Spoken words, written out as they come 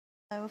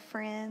Hello,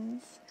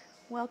 friends.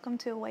 Welcome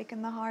to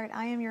Awaken the Heart.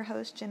 I am your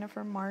host,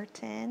 Jennifer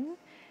Martin.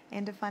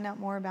 And to find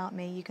out more about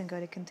me, you can go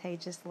to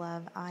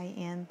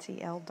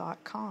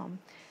contagiousloveintl.com.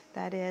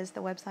 That is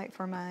the website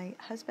for my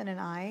husband and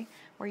I,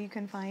 where you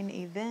can find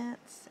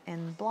events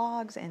and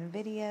blogs and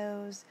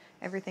videos,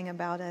 everything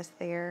about us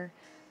there,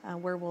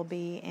 where we'll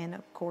be, and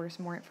of course,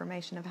 more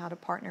information of how to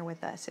partner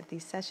with us. If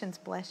these sessions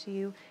bless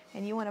you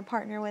and you want to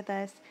partner with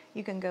us,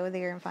 you can go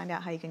there and find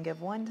out how you can give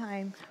one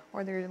time,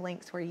 or there are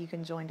links where you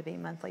can join to be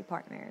monthly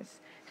partners.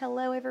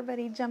 Hello,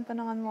 everybody jumping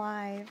on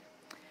live.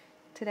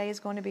 Today is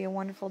going to be a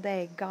wonderful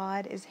day.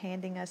 God is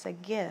handing us a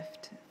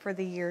gift for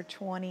the year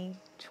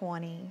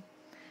 2020.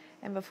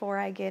 And before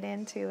I get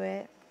into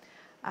it,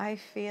 I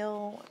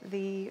feel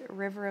the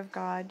river of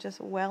God just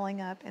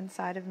welling up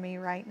inside of me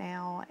right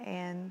now,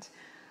 and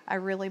I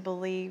really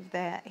believe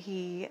that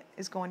He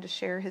is going to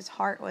share His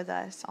heart with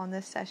us on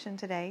this session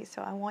today.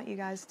 So I want you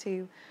guys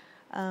to,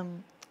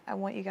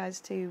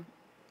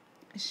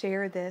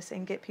 share this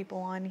and get people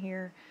on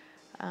here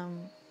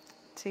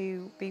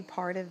to be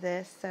part of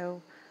this. So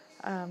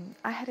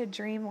I had a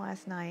dream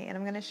last night, and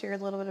I'm going to share a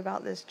little bit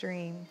about this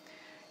dream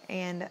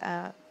and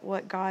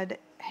what God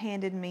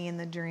handed me in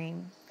the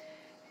dream.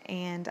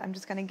 And I'm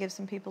just going to give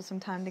some people some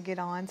time to get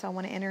on. So I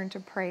want to enter into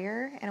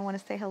prayer, and I want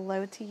to say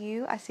hello to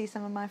you. I see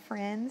some of my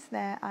friends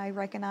that I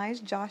recognize.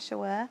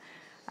 Joshua,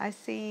 I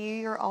see you.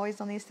 You're always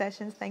on these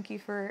sessions. Thank you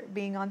for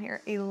being on here.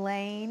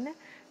 Elaine,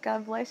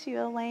 God bless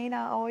you, Elaine.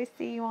 I always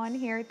see you on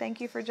here. Thank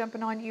you for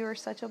jumping on. You are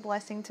such a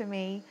blessing to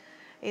me.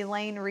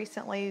 Elaine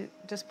recently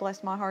just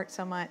blessed my heart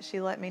so much.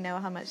 She let me know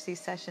how much these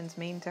sessions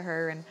mean to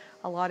her, and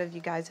a lot of you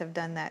guys have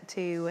done that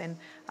too. And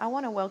I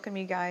want to welcome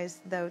you guys,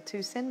 though,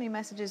 to send me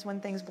messages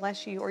when things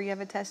bless you, or you have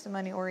a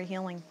testimony or a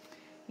healing.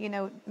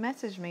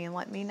 Message me and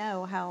let me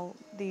know how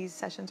these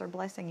sessions are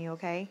blessing you,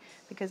 okay?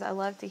 Because I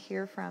love to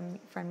hear from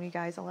you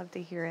guys. I love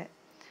to hear it.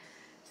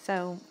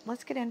 So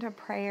let's get into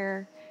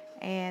prayer.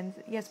 And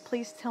yes,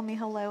 please tell me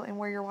hello and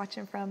where you're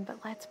watching from. But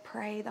let's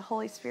pray. The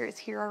Holy Spirit's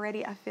here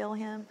already. I feel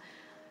Him.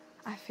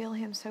 I feel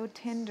Him so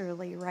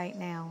tenderly right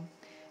now.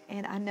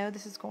 And I know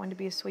this is going to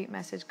be a sweet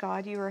message.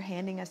 God, you are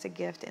handing us a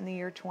gift in the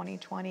year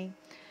 2020.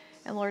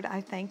 And Lord, I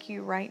thank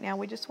you right now.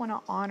 We just want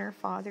to honor,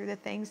 Father, the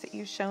things that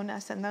you've shown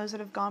us and those that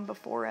have gone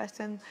before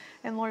us. And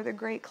Lord, the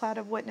great cloud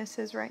of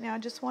witnesses right now. I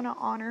just want to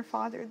honor,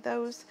 Father,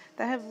 those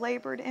that have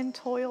labored and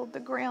toiled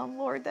the ground,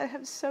 Lord, that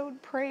have sowed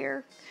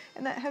prayer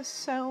and that have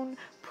sown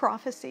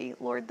prophecy,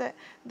 Lord, that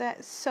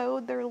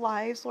sowed their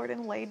lives, Lord,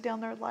 and laid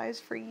down their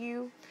lives for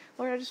you.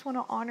 Lord, I just want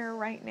to honor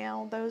right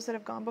now those that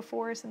have gone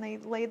before us, and they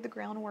laid the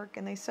groundwork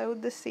and they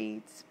sowed the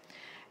seeds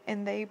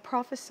and they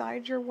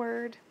prophesied your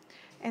word.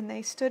 And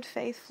they stood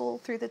faithful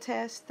through the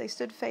test. They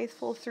stood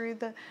faithful through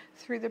the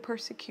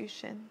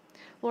persecution.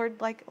 Lord,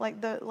 like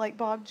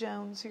Bob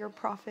Jones, your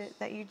prophet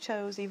that you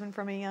chose even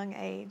from a young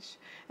age.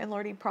 And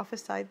Lord, he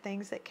prophesied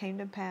things that came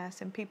to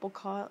pass, and people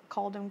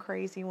called him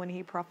crazy when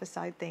he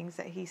prophesied things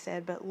that he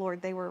said. But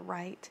Lord, they were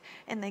right,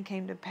 and they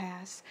came to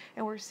pass.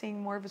 And we're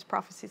seeing more of his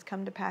prophecies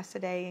come to pass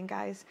today. And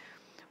guys,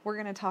 we're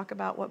going to talk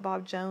about what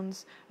Bob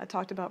Jones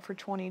talked about for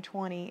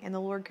 2020. And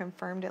the Lord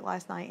confirmed it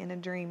last night in a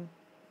dream.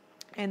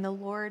 And the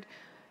Lord,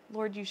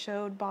 you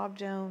showed Bob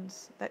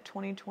Jones that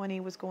 2020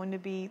 was going to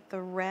be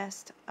the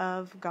rest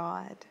of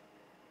God,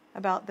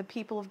 about the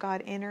people of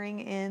God entering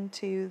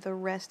into the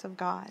rest of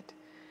God.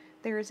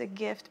 There is a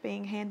gift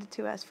being handed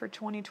to us for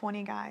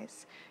 2020,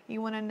 guys.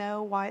 You want to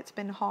know why it's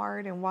been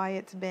hard and why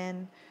it's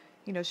been,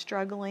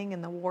 struggling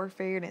in the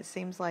warfare, and it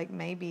seems like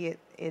maybe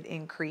it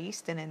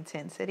increased in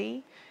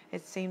intensity.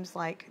 It seems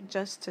like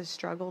just to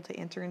struggle to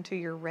enter into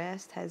your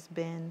rest has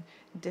been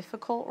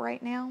difficult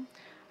right now.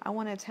 I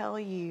want to tell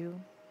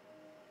you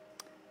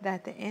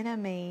that the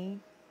enemy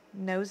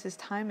knows his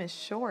time is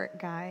short,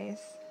 guys,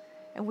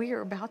 and we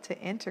are about to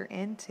enter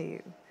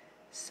into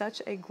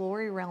such a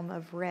glory realm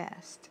of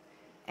rest,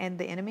 and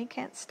the enemy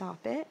can't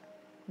stop it.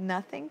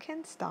 Nothing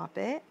can stop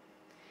it.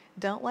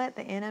 Don't let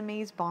the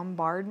enemy's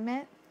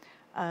bombardment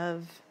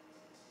of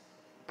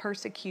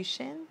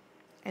persecution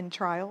and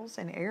trials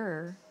and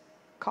error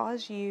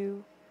cause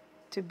you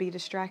to be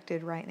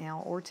distracted right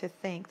now, or to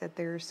think that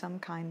there's some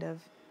kind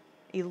of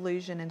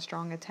illusion and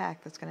strong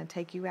attack that's going to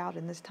take you out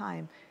in this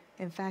time.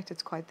 In fact,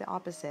 it's quite the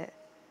opposite.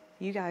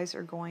 You guys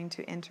are going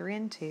to enter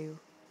into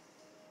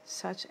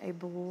such a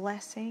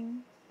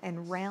blessing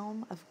and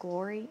realm of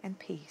glory and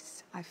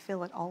peace. I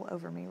feel it all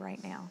over me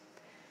right now.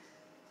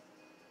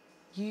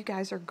 You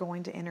guys are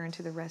going to enter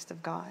into the rest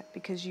of God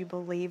because you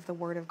believe the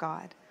word of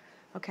God.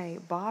 Okay,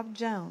 Bob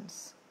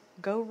Jones,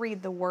 go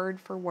read the word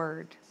for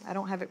word. I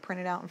don't have it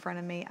printed out in front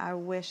of me. I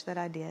wish that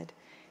I did.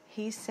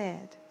 He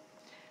said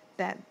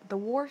that the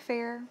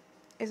warfare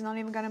is not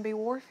even going to be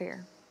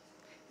warfare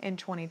in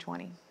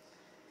 2020.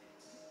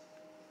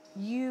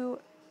 He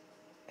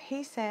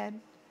said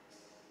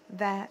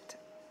that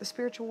the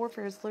spiritual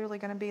warfare is literally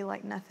going to be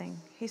like nothing.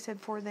 He said,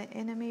 for the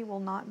enemy will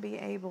not be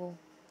able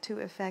to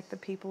affect the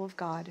people of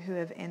God who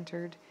have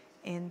entered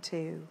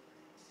into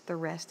the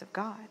rest of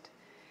God.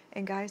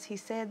 And guys, he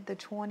said the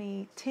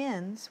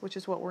 2010s, which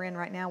is what we're in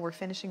right now, we're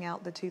finishing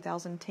out the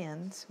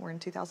 2010s, we're in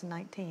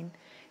 2019.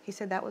 He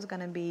said that was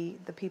going to be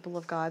the people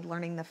of God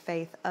learning the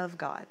faith of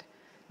God.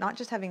 Not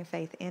just having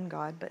faith in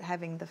God, but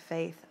having the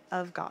faith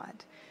of God.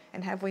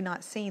 And have we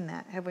not seen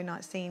that? Have we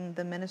not seen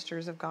the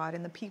ministers of God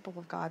and the people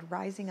of God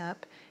rising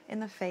up in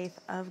the faith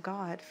of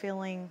God,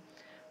 feeling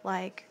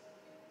like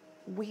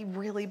we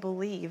really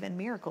believe in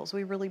miracles.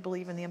 We really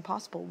believe in the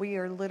impossible. We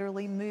are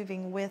literally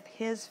moving with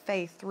His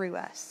faith through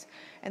us.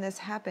 And this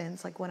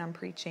happens like when I'm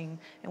preaching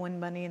and when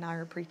Bunny and I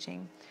are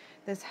preaching.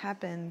 This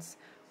happens,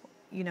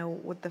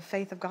 with the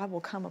faith of God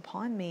will come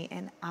upon me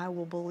and I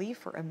will believe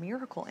for a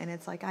miracle. And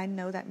it's like I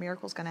know that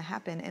miracle is going to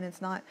happen. And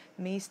it's not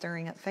me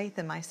stirring up faith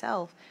in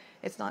myself.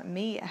 It's not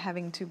me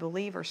having to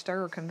believe or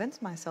stir or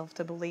convince myself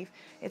to believe.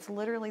 It's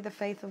literally the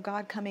faith of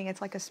God coming.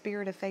 It's like a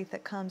spirit of faith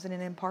that comes and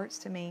it imparts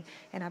to me.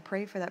 And I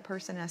pray for that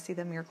person and I see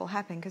the miracle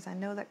happen because I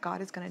know that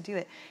God is going to do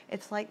it.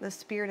 It's like the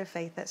spirit of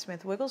faith that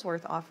Smith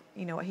Wigglesworth,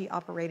 he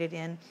operated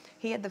in.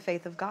 He had the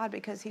faith of God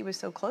because he was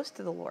so close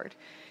to the Lord.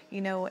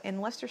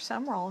 And Lester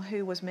Sumrall,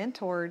 who was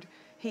mentored,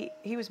 he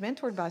was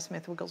mentored by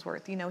Smith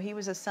Wigglesworth. He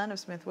was a son of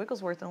Smith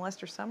Wigglesworth, and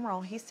Lester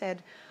Sumrall, he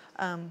said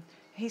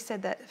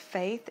that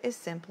faith is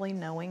simply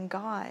knowing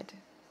God.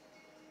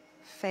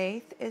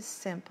 Faith is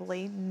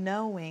simply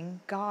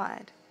knowing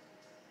God.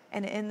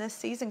 And in this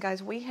season,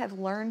 guys, we have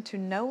learned to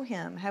know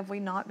Him. Have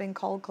we not been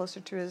called closer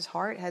to His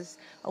heart? Has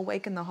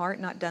Awaken the Heart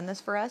not done this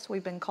for us?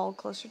 We've been called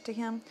closer to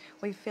Him.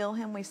 We feel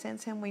Him. We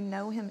sense Him. We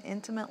know Him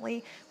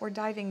intimately. We're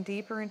diving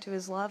deeper into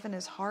His love and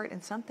His heart,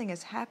 and something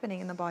is happening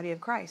in the body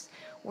of Christ.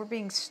 We're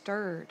being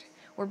stirred.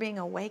 We're being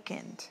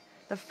awakened.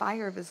 The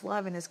fire of His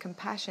love and His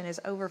compassion is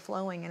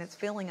overflowing, and it's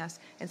filling us,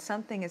 and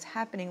something is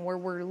happening where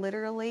we're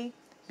literally,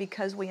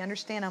 because we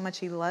understand how much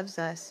He loves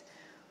us,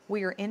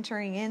 we are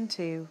entering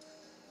into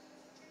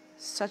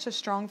such a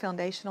strong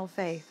foundational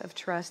faith of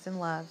trust and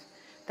love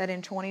that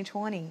in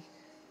 2020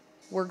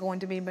 we're going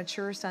to be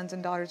mature sons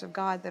and daughters of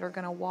God that are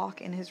going to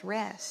walk in His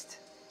rest.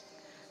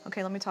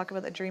 Okay, let me talk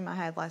about the dream I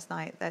had last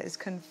night that is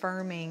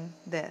confirming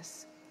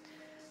this.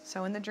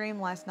 So in the dream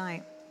last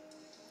night,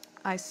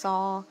 I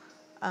saw,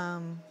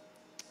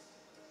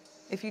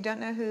 if you don't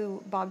know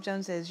who Bob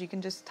Jones is, you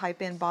can just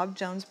type in Bob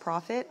Jones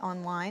Prophet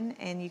online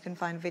and you can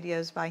find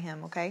videos by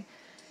him, okay?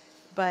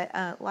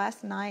 But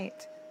last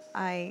night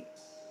I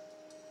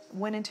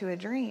went into a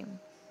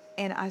dream,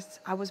 and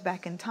I was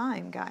back in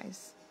time,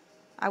 guys.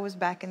 I was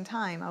back in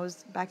time. I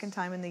was back in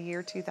time in the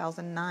year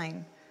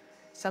 2009.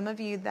 Some of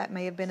you, that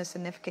may have been a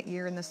significant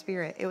year in the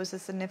Spirit. It was a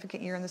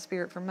significant year in the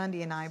Spirit for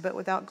Mundy and I, but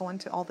without going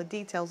to all the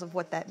details of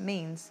what that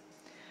means.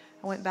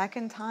 I went back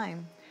in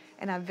time,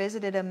 and I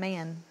visited a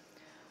man.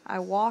 I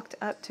walked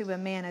up to a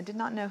man. I did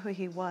not know who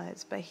he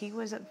was, but he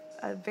was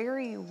a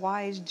very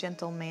wise,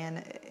 gentle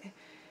man.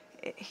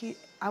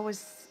 I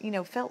was,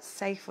 felt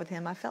safe with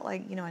him. I felt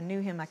like, I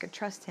knew him. I could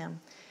trust him.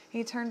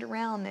 He turned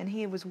around and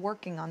he was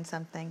working on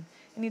something.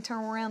 And he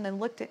turned around and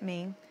looked at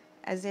me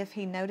as if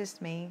he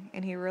noticed me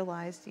and he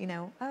realized,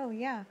 oh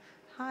yeah,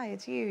 hi,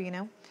 it's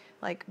you,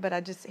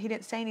 but he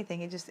didn't say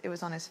anything. It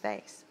was on his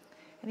face.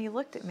 And he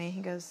looked at me. He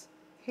goes,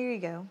 here you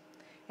go.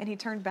 And he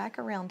turned back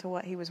around to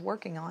what he was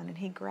working on and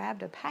he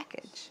grabbed a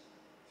package.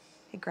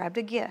 He grabbed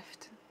a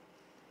gift.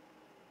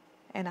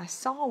 And I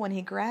saw when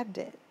he grabbed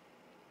it,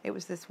 it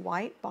was this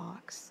white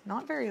box,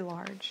 not very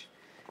large.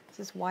 It's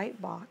this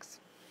white box.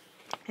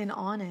 And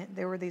on it,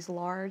 there were these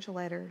large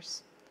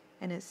letters.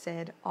 And it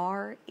said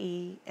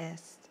R-E-S-T.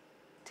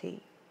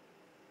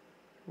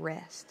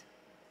 Rest.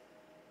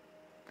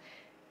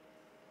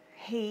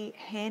 He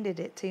handed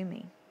it to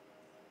me.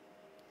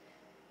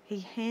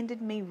 He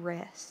handed me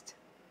rest.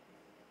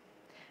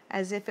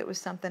 As if it was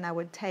something I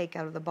would take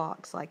out of the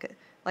box, like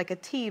a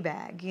tea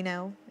bag,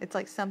 It's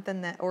like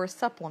something or a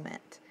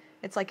supplement.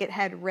 It's like it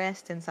had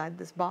rest inside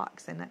this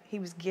box, and he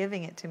was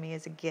giving it to me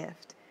as a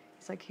gift.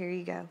 He's like, here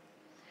you go.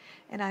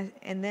 And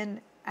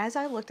then as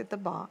I looked at the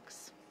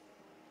box,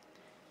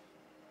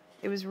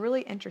 it was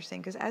really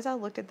interesting because as I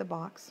looked at the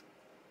box,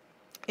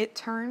 it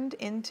turned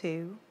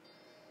into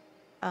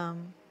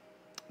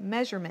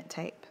measurement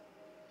tape.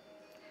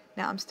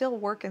 Now, I'm still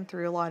working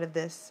through a lot of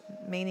this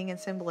meaning and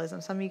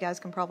symbolism. Some of you guys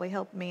can probably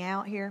help me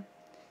out here.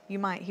 You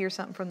might hear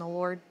something from the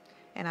Lord,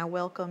 and I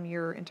welcome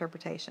your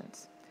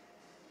interpretations.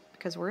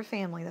 Because we're a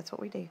family, that's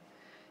what we do.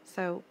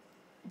 So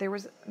there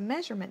was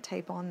measurement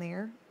tape on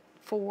there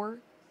for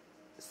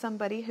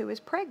somebody who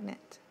is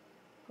pregnant.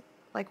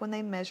 Like when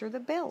they measure the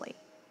belly.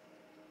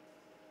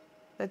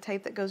 The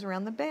tape that goes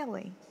around the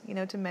belly,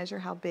 to measure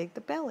how big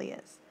the belly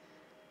is.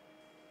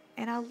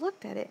 And I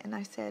looked at it and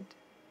I said,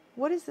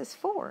 what is this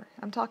for?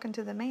 I'm talking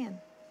to the man.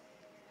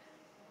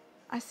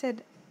 I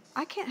said,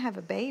 I can't have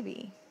a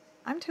baby.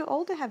 I'm too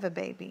old to have a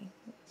baby.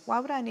 Why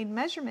would I need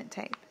measurement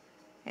tape?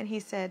 And he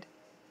said,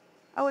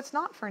 oh, it's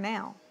not for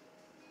now.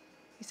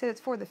 He said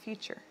it's for the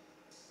future.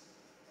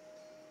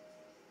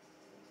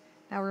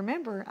 Now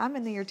remember, I'm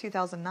in the year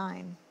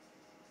 2009.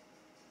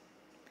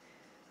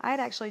 I had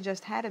actually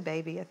just had a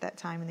baby at that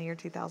time in the year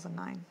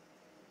 2009.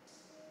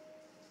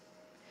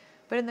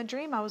 But in the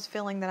dream, I was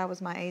feeling that I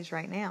was my age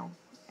right now.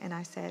 And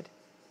I said,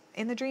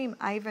 in the dream,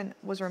 I even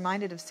was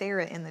reminded of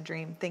Sarah in the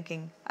dream,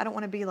 thinking, I don't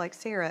want to be like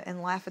Sarah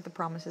and laugh at the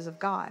promises of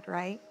God,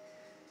 right?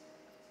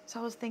 So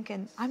I was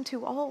thinking, I'm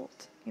too old.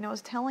 I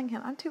was telling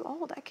him, I'm too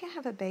old. I can't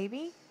have a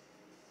baby.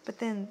 But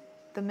then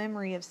the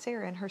memory of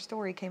Sarah and her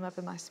story came up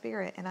in my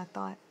spirit, and I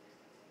thought,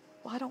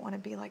 well, I don't want to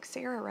be like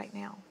Sarah right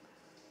now.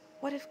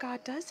 What if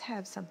God does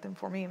have something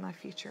for me in my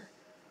future?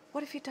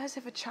 What if he does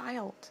have a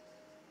child?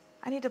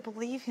 I need to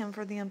believe him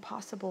for the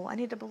impossible. I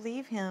need to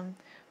believe him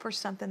for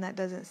something that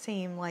doesn't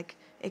seem like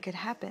it could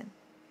happen.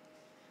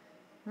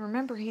 And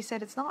remember, he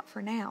said it's not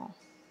for now.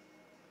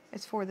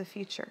 It's for the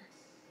future.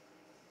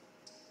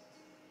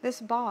 This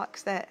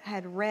box that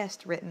had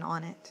rest written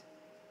on it,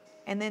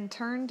 and then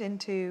turned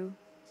into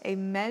a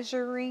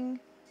measuring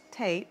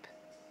tape,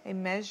 a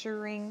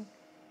measuring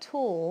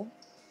tool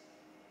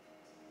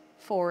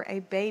for a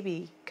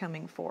baby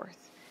coming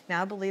forth.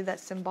 Now I believe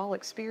that's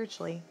symbolic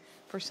spiritually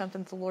for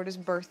something the Lord is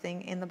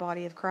birthing in the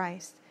body of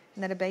Christ,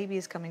 and that a baby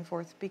is coming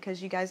forth,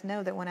 because you guys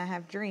know that when I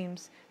have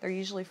dreams, they're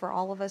usually for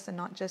all of us and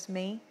not just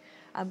me.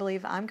 I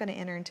believe I'm going to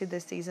enter into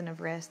this season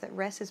of rest, that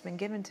rest has been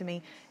given to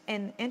me.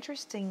 And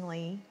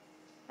interestingly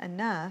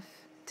enough,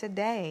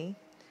 today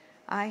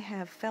I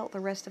have felt the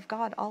rest of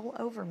God all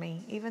over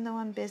me. Even though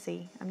I'm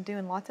busy, I'm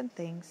doing lots of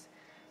things,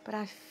 but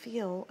I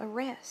feel a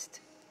rest.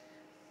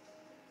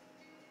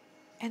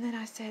 And then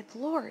I said,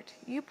 Lord,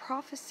 you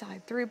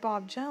prophesied through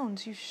Bob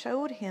Jones. You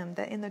showed him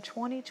that in the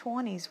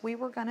 2020s, we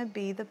were going to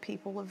be the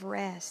people of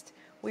rest.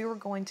 We were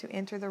going to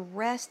enter the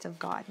rest of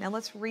God. Now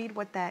let's read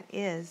what that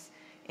is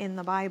in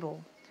the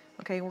Bible.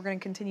 Okay, we're going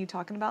to continue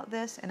talking about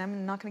this, and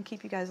I'm not going to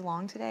keep you guys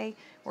long today.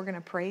 We're going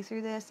to pray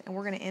through this, and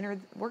we're going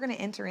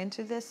to enter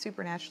into this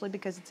supernaturally,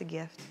 because it's a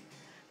gift.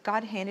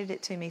 God handed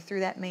it to me through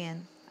that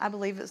man. I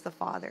believe it's the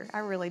Father. I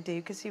really do,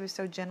 because he was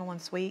so gentle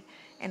and sweet.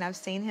 And I've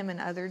seen him in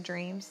other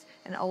dreams,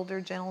 an older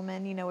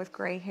gentleman, with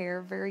gray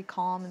hair, very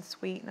calm and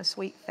sweet, and a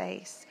sweet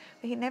face.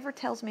 But he never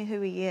tells me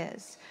who he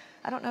is.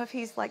 I don't know if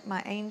he's like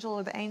my angel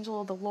or the angel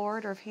of the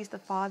Lord, or if he's the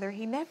Father.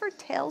 He never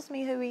tells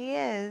me who he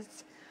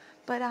is.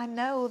 But I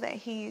know that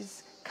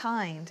he's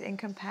kind and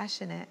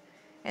compassionate,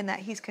 and that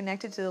he's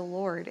connected to the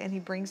Lord, and he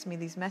brings me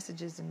these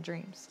messages in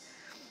dreams.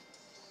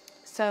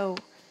 So,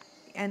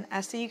 and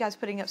I see you guys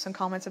putting up some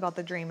comments about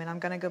the dream, and I'm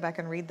going to go back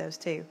and read those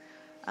too.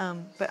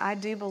 But I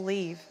do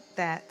believe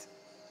that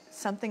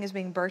something is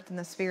being birthed in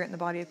the Spirit in the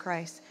body of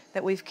Christ,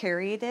 that we've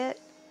carried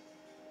it,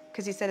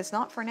 because he said it's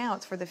not for now,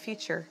 it's for the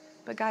future.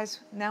 But guys,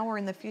 now we're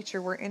in the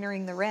future, we're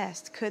entering the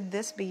rest. Could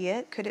this be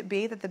it? Could it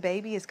be that the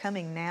baby is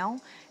coming now,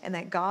 and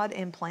that God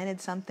implanted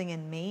something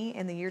in me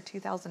in the year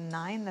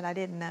 2009 that I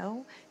didn't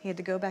know? He had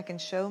to go back and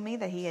show me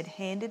that he had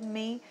handed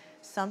me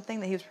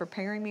something that he was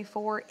preparing me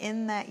for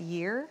in that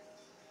year.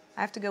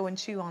 I have to go and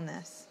chew on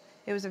this.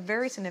 It was a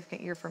very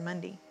significant year for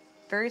Monday.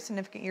 Very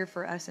significant year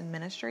for us in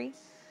ministry.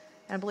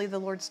 And I believe the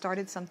Lord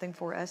started something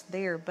for us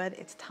there, but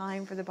it's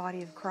time for the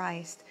body of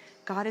Christ.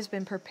 God has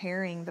been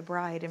preparing the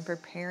bride and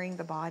preparing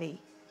the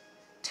body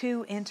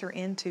to enter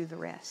into the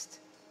rest.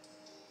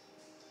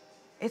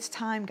 It's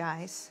time,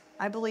 guys.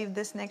 I believe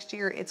this next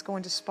year it's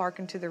going to spark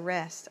into the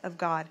rest of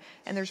God.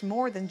 And there's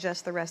more than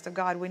just the rest of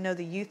God. We know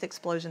the youth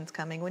explosion's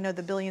coming. We know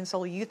the billion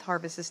soul youth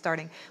harvest is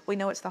starting. We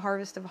know it's the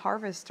harvest of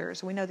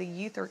harvesters. We know the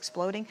youth are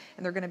exploding,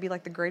 and they're going to be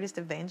like the greatest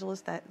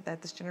evangelists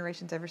that this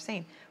generation's ever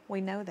seen.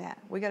 We know that.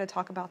 We got to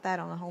talk about that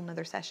on a whole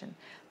nother session.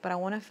 But I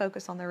want to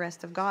focus on the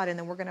rest of God, and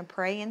then we're going to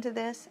pray into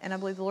this, and I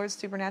believe the Lord's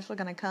supernaturally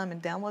going to come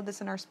and download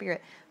this in our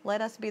spirit. Let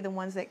us be the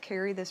ones that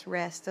carry this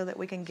rest so that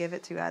we can give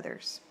it to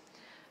others.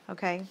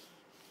 Okay?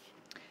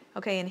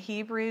 Okay, in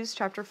Hebrews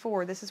chapter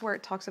 4, this is where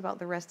it talks about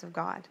the rest of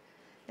God.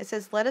 It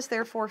says, let us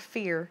therefore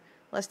fear,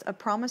 lest a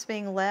promise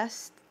being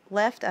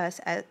left us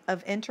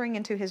of entering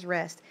into his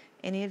rest,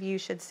 any of you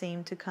should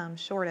seem to come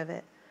short of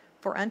it.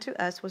 For unto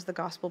us was the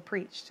gospel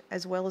preached,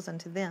 as well as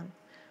unto them.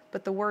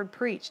 But the word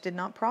preached did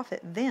not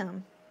profit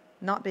them,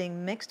 not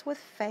being mixed with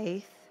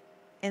faith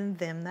in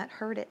them that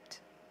heard it.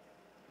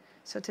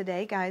 So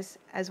today, guys,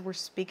 as we're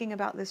speaking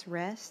about this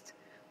rest,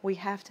 we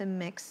have to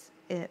mix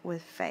it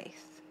with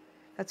faith.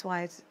 That's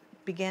why it's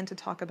began to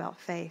talk about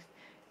faith.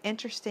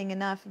 Interesting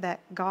enough that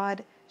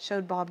God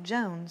showed Bob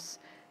Jones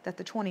that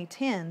the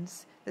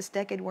 2010s, this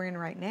decade we're in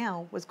right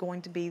now, was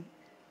going to be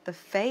the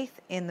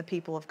faith in the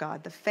people of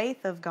God, the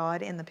faith of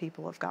God in the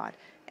people of God.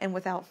 And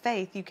without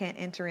faith, you can't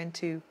enter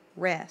into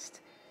rest.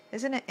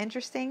 Isn't it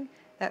interesting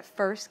that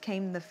first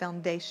came the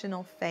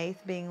foundational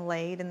faith being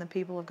laid in the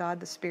people of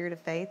God, the spirit of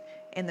faith,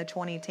 in the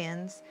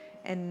 2010s,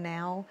 and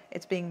now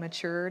it's being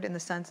matured in the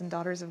sons and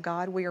daughters of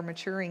God. We are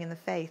maturing in the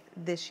faith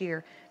this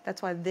year.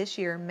 That's why this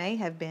year may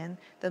have been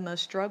the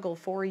most struggle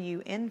for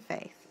you in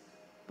faith.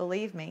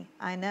 Believe me,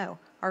 I know.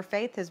 Our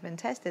faith has been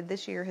tested.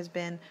 This year has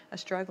been a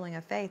struggling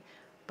of faith,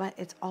 but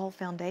it's all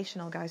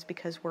foundational, guys,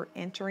 because we're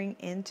entering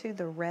into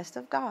the rest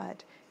of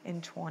God in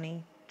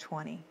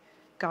 2020.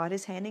 God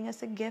is handing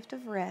us a gift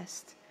of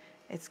rest.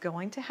 It's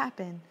going to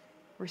happen.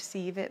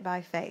 Receive it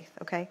by faith,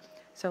 okay?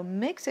 So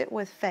mix it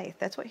with faith.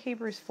 That's what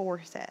Hebrews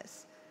 4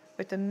 says.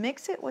 But to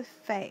mix it with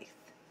faith.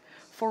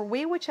 For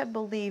we which have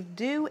believed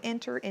do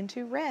enter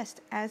into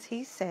rest, as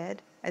he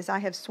said, as I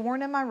have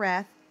sworn in my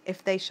wrath,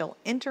 if they shall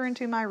enter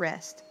into my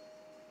rest,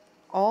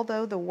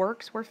 although the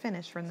works were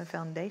finished from the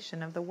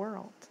foundation of the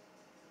world.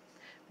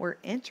 We're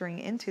entering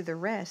into the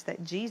rest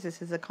that Jesus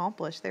has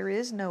accomplished. There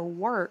is no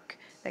work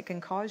that can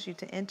cause you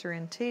to enter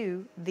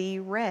into the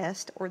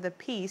rest or the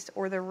peace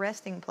or the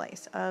resting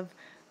place of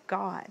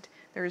God.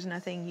 There is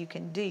nothing you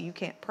can do. You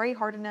can't pray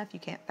hard enough. You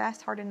can't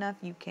fast hard enough.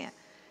 You can't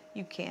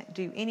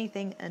do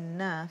anything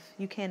enough.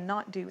 You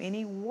cannot do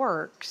any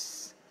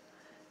works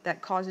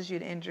that causes you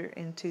to enter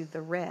into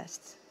the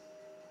rest.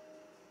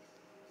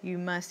 You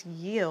must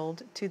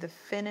yield to the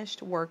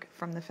finished work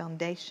from the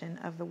foundation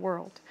of the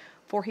world.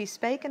 For he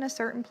spake in a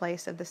certain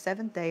place of the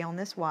seventh day on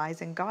this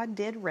wise, and God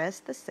did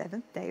rest the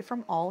seventh day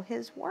from all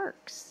his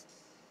works.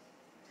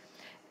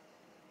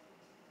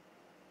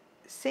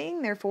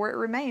 Seeing therefore it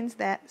remains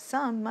that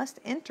some must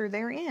enter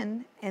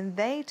therein, and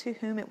they to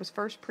whom it was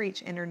first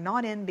preached entered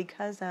not in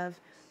because of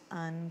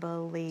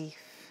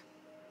unbelief.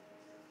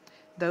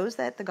 Those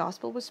that the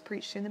gospel was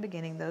preached to in the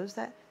beginning, those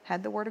that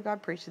had the word of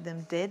God preached to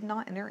them, did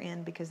not enter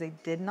in because they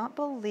did not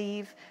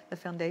believe the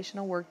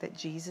foundational work that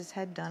Jesus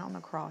had done on the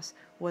cross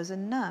was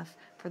enough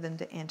for them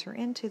to enter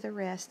into the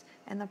rest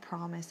and the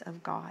promise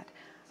of God.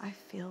 I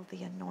feel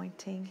the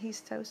anointing.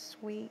 He's so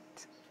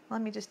sweet.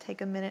 Let me just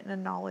take a minute and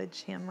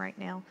acknowledge him right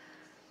now.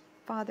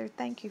 Father,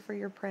 thank you for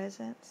your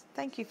presence.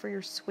 Thank you for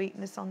your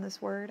sweetness on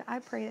this word. I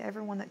pray that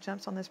everyone that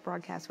jumps on this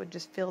broadcast would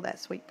just feel that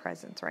sweet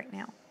presence right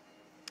now.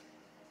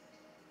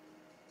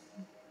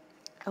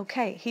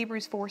 Okay,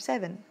 Hebrews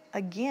 4:7.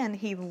 Again,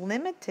 he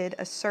limited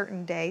a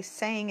certain day,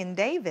 saying in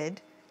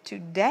David,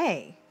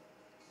 today,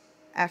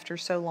 after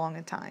so long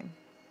a time.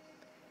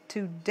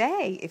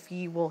 Today, if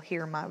ye will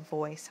hear my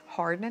voice,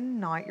 harden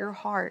not your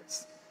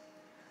hearts.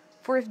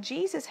 For if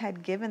Jesus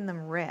had given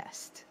them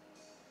rest,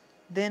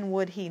 then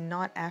would he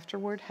not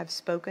afterward have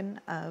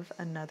spoken of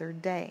another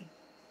day?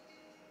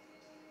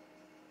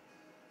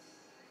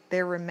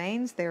 There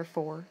remains,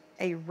 therefore,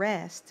 a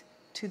rest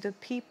to the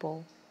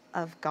people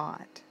of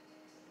God.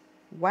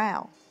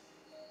 Wow.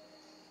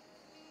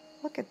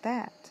 Look at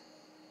that.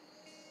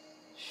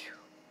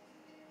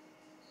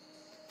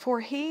 For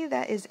he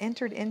that is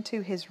entered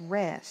into his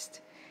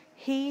rest,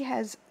 he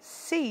has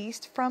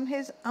ceased from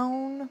his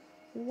own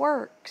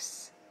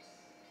works,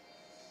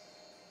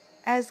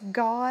 as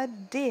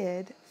God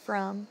did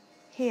from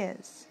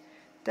his.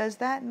 Does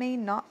that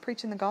mean not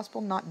preaching the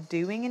gospel, not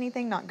doing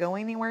anything, not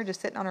going anywhere,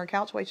 just sitting on our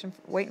couch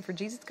waiting for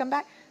Jesus to come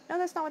back? No,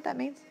 that's not what that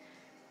means.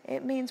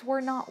 It means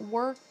we're not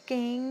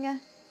working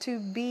to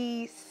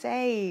be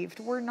saved.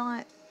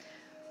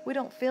 We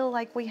don't feel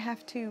like we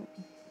have to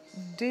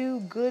do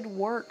good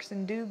works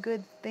and do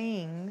good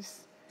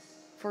things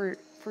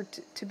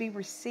to be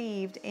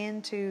received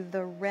into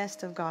the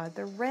rest of God.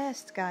 The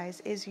rest,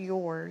 guys, is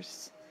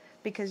yours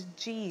because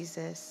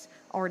Jesus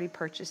already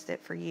purchased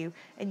it for you,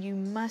 and you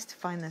must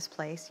find this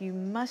place. You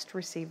must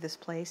receive this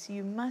place.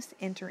 You must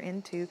enter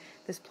into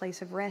this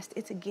place of rest.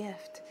 It's a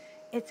gift.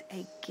 It's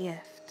a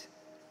gift.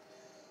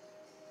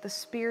 The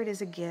Spirit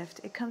is a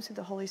gift. It comes through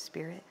the Holy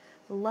Spirit.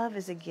 Love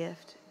is a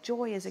gift.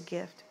 Joy is a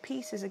gift.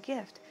 Peace is a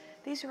gift.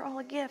 These are all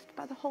a gift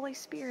by the Holy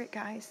Spirit,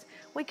 guys.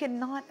 We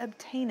cannot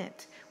obtain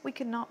it. We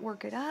cannot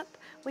work it up.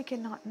 We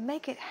cannot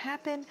make it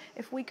happen.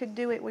 If we could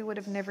do it, we would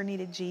have never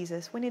needed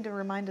Jesus. We need to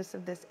remind us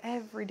of this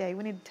every day.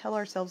 We need to tell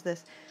ourselves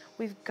this.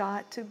 We've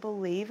got to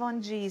believe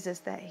on Jesus,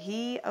 that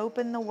he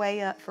opened the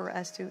way up for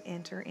us to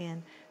enter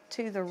in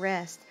to the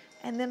rest.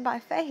 And then by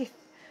faith,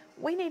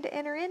 we need to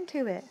enter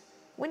into it.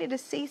 We need to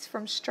cease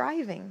from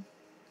striving,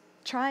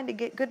 trying to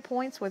get good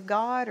points with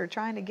God or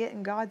trying to get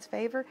in God's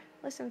favor.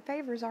 Listen,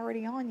 favor is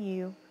already on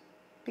you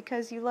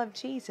because you love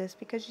Jesus,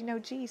 because you know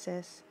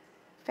Jesus.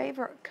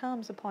 Favor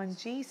comes upon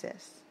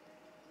Jesus.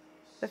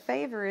 The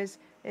favor is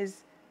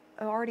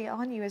already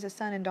on you as a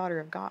son and daughter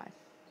of God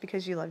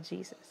because you love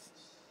Jesus.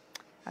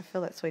 I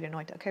feel that sweet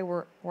anointing. Okay,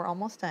 we're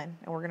almost done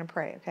and we're going to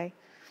pray, okay?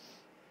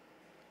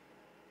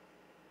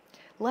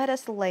 Let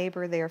us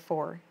labor,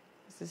 therefore.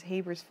 This is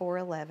Hebrews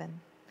 4:11.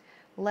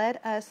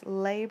 Let us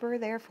labor,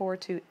 therefore,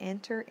 to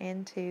enter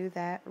into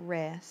that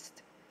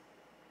rest,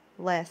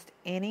 lest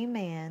any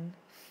man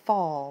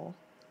fall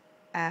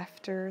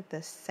after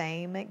the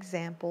same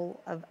example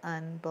of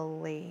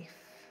unbelief.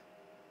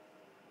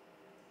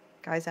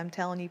 Guys, I'm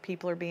telling you,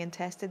 people are being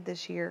tested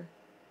this year.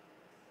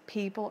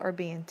 People are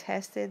being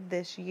tested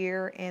this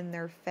year in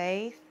their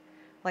faith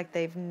like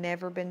they've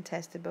never been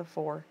tested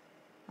before.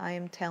 I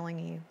am telling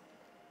you.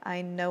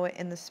 I know it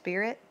in the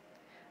Spirit.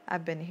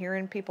 I've been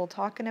hearing people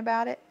talking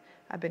about it.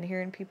 I've been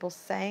hearing people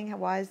saying,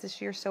 why is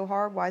this year so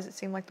hard? Why does it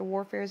seem like the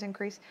warfare has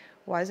increased?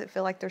 Why does it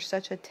feel like there's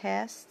such a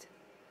test?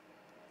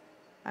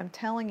 I'm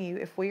telling you,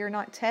 if we are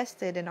not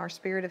tested in our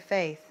spirit of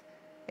faith,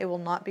 it will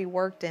not be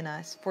worked in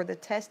us. For the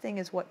testing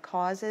is what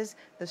causes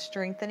the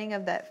strengthening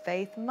of that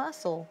faith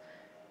muscle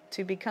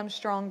to become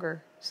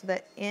stronger. so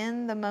that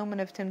in the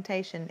moment of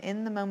temptation,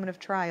 in the moment of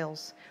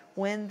trials,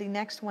 when the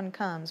next one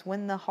comes,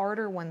 when the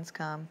harder ones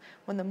come,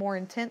 when the more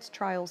intense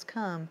trials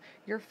come,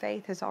 your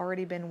faith has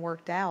already been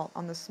worked out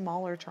on the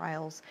smaller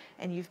trials,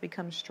 and you've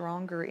become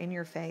stronger in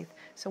your faith.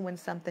 So when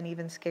something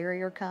even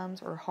scarier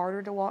comes or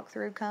harder to walk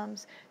through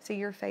comes, see,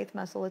 your faith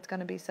muscle, it's going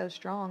to be so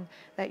strong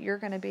that you're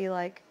going to be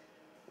like,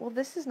 well,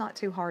 this is not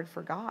too hard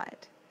for God.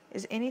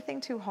 Is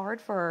anything too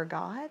hard for our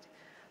God?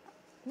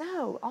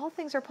 No, all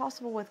things are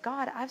possible with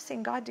God. I've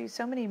seen God do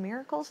so many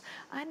miracles.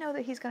 I know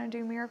that He's going to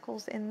do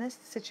miracles in this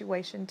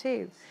situation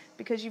too,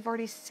 because you've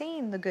already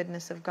seen the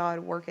goodness of God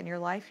work in your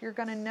life. You're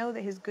going to know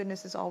that His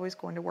goodness is always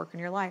going to work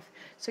in your life.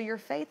 So your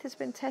faith has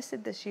been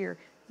tested this year.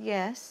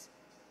 Yes,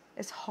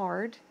 it's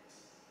hard.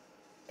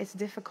 It's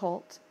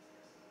difficult.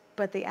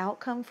 But the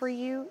outcome for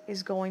you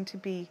is going to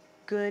be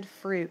good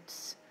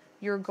fruits.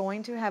 You're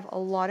going to have a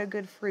lot of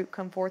good fruit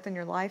come forth in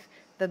your life.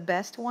 The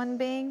best one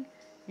being,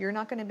 you're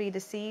not going to be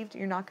deceived.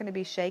 You're not going to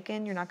be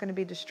shaken. You're not going to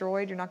be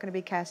destroyed. You're not going to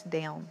be cast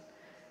down.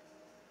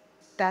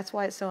 That's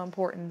why it's so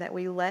important that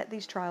we let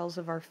these trials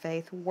of our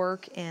faith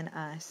work in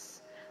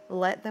us.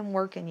 Let them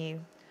work in you.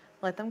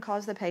 Let them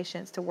cause the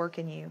patience to work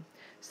in you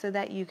so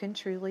that you can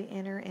truly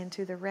enter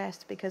into the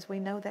rest, because we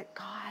know that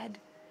God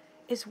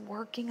is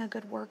working a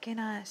good work in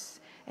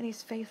us, and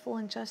He's faithful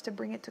and just to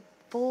bring it to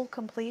full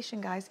completion,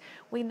 guys.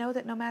 We know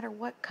that no matter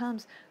what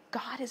comes,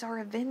 God is our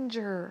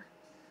avenger.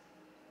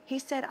 He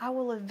said, I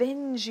will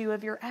avenge you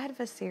of your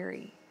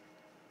adversary.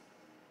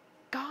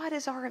 God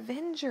is our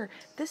avenger.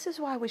 This is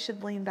why we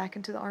should lean back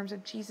into the arms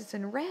of Jesus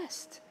and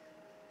rest.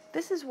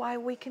 This is why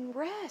we can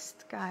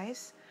rest,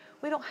 guys.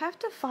 We don't have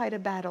to fight a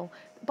battle.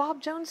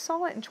 Bob Jones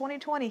saw it in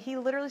 2020. He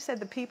literally said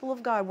the people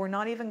of God were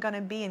not even going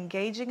to be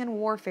engaging in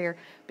warfare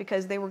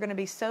because they were going to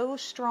be so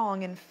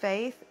strong in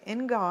faith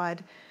in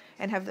God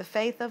and have the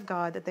faith of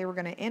God that they were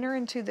going to enter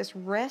into this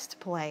rest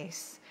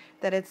place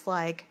that it's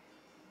like,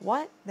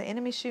 what? The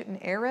enemy's shooting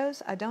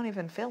arrows? I don't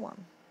even feel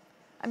them.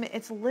 I mean,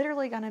 it's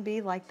literally going to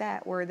be like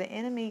that, where the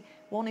enemy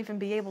won't even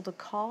be able to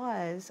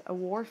cause a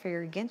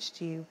warfare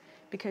against you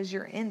because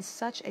you're in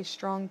such a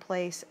strong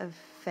place of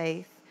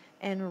faith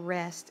and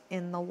rest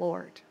in the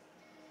Lord.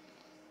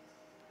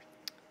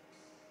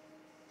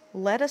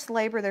 Let us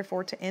labor,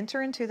 therefore, to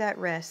enter into that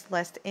rest,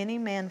 lest any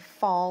man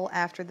fall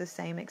after the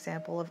same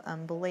example of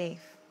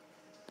unbelief.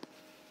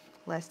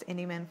 Lest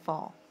any man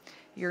fall.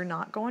 You're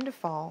not going to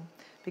fall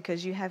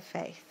because you have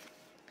faith.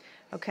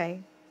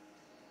 Okay?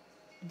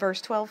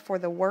 Verse 12, for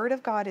the word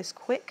of God is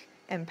quick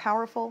and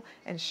powerful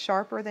and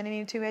sharper than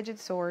any two-edged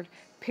sword,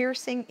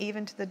 piercing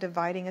even to the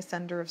dividing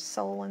asunder of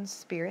soul and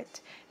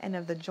spirit, and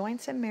of the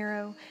joints and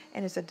marrow,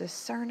 and is a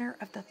discerner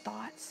of the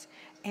thoughts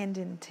and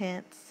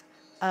intents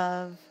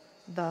of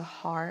the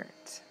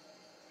heart.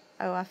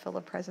 Oh, I feel the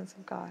presence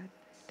of God.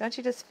 Don't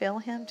you just feel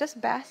Him?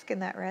 Just bask in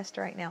that rest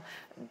right now.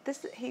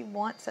 He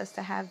wants us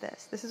to have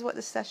this. This is what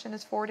this session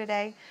is for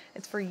today.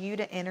 It's for you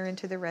to enter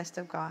into the rest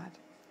of God.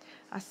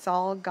 I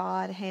saw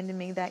God handing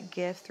me that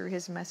gift through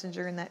His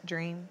messenger in that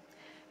dream.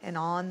 And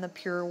on the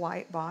pure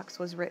white box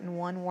was written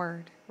one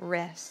word,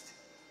 rest.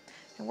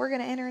 And we're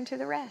going to enter into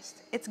the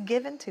rest. It's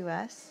given to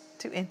us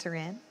to enter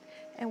in.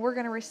 And we're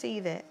going to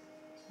receive it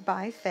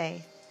by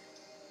faith.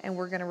 And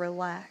we're going to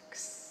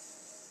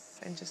relax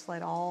and just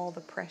let all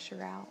the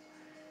pressure out.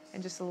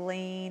 And just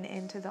lean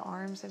into the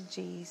arms of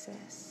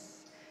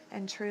Jesus.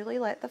 And truly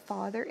let the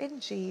Father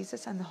and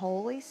Jesus and the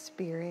Holy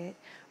Spirit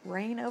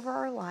reign over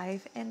our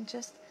life. And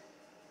just,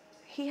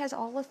 He has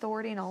all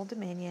authority and all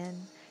dominion.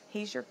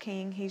 He's your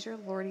King. He's your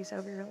Lord. He's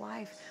over your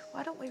life.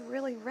 Why don't we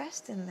really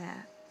rest in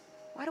that?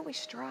 Why do we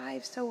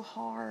strive so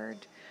hard?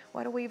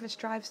 Why do we even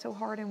strive so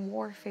hard in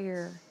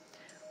warfare?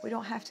 We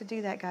don't have to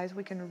do that, guys.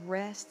 We can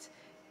rest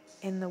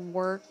in the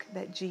work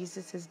that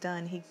Jesus has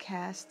done. He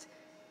cast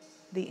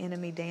the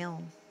enemy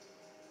down.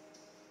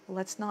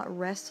 Let's not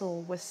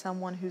wrestle with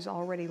someone who's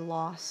already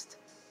lost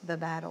the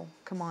battle.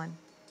 Come on.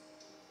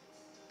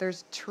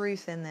 There's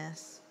truth in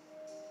this.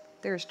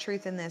 There's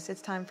truth in this.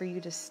 It's time for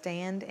you to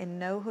stand and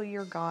know who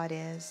your God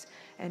is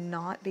and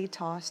not be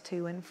tossed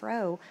to and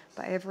fro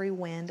by every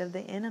wind of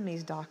the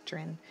enemy's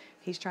doctrine.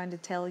 He's trying to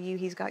tell you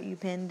he's got you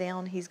pinned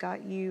down. He's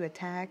got you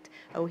attacked.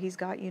 Oh, he's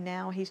got you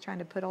now. He's trying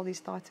to put all these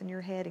thoughts in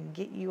your head and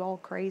get you all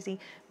crazy,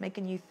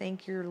 making you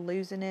think you're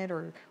losing it,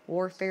 or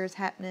warfare's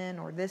happening,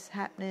 or this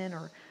happening,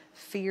 or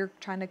fear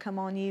trying to come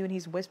on you, and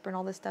he's whispering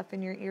all this stuff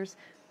in your ears.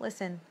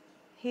 Listen,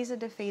 he's a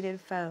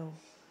defeated foe.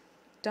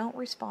 Don't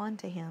respond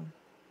to him.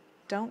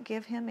 Don't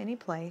give him any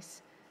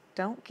place.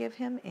 Don't give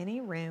him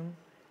any room.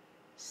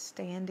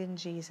 Stand in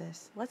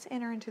Jesus. Let's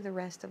enter into the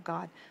rest of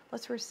God.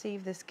 Let's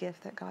receive this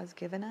gift that God's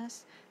given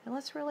us, and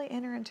let's really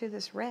enter into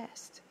this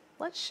rest.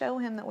 Let's show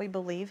him that we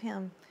believe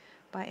him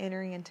by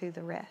entering into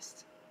the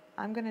rest.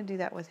 I'm going to do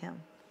that with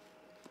him.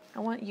 I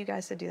want you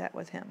guys to do that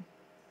with him.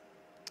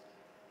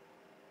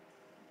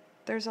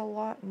 There's a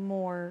lot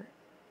more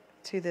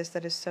to this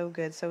that is so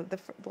good. So the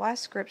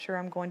last scripture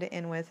I'm going to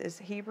end with is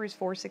Hebrews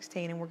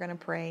 4:16, and we're going to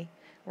pray.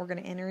 We're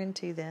going to enter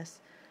into this.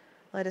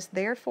 Let us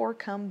therefore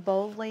come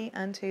boldly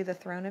unto the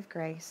throne of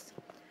grace,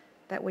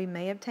 that we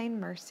may obtain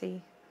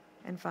mercy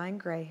and find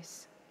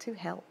grace to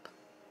help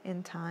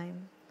in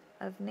time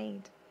of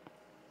need.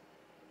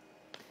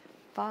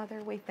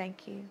 Father, we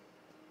thank you.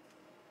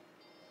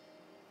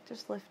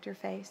 Just lift your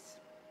face.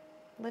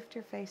 Lift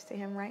your face to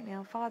him right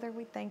now. Father,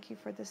 we thank you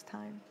for this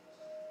time.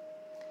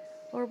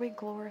 Lord, we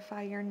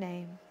glorify your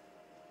name.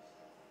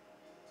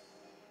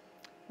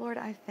 Lord,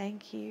 I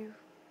thank you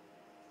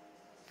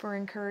for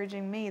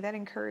encouraging me. That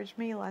encouraged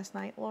me last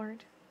night,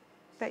 Lord,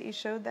 that you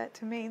showed that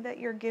to me, that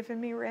you're giving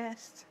me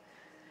rest,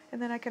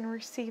 and that I can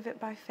receive it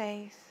by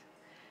faith,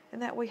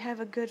 and that we have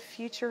a good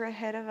future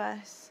ahead of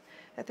us,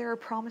 that there are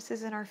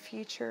promises in our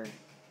future.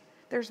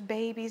 There's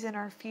babies in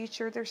our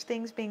future. There's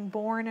things being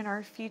born in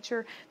our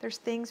future. There's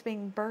things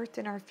being birthed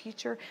in our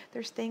future.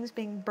 There's things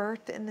being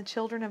birthed in the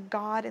children of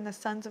God and the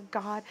sons of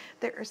God.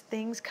 There's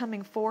things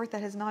coming forth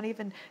that has not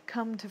even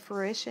come to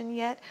fruition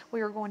yet.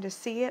 We are going to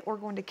see it. We're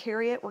going to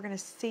carry it. We're going to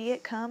see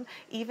it come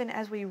even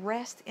as we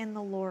rest in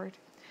the Lord.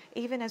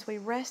 Even as we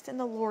rest in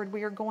the Lord,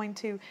 we are going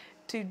to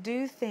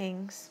do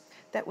things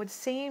that would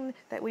seem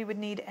that we would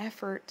need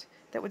effort,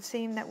 that would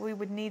seem that we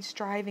would need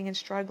striving and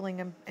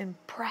struggling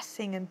and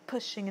pressing and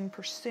pushing and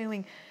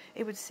pursuing.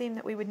 It would seem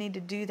that we would need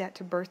to do that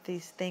to birth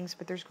these things,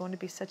 but there's going to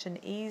be such an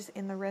ease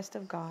in the rest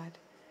of God,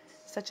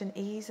 such an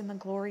ease in the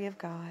glory of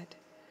God.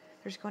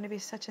 There's going to be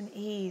such an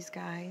ease,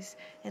 guys,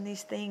 and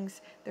these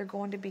things, they're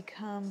going to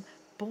become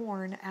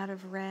born out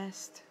of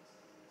rest.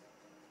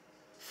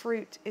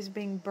 Fruit is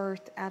being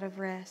birthed out of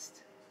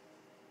rest.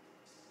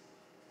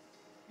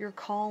 Your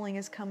calling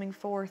is coming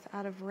forth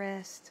out of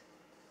rest.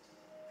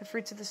 The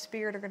fruits of the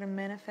Spirit are going to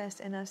manifest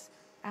in us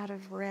out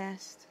of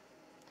rest.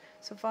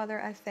 So,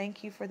 Father, I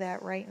thank you for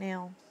that right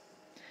now.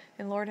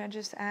 And Lord, I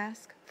just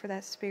ask for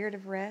that spirit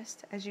of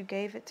rest as you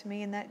gave it to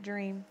me in that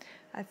dream.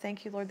 I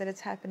thank you, Lord, that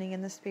it's happening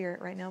in the Spirit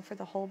right now for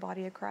the whole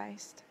body of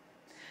Christ.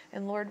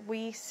 And Lord,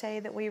 we say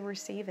that we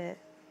receive it.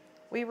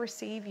 We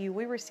receive you.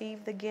 We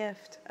receive the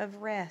gift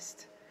of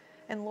rest.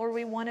 And Lord,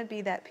 we want to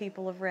be that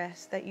people of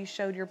rest that you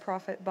showed your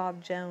prophet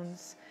Bob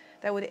Jones,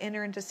 that would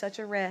enter into such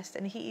a rest.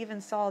 And he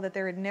even saw that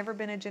there had never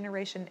been a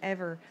generation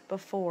ever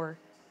before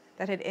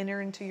that had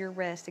entered into your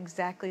rest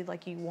exactly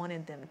like you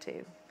wanted them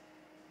to.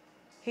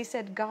 He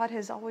said God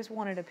has always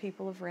wanted a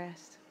people of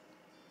rest,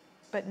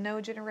 but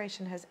no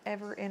generation has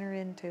ever entered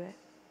into it.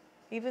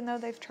 Even though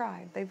they've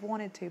tried, they've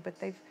wanted to, but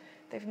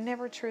they've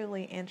never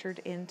truly entered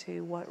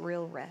into what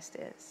real rest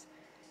is.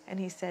 And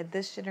he said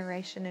this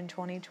generation in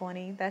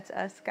 2020, that's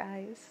us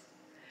guys,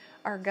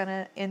 are going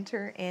to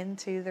enter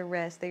into the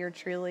rest. They are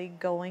truly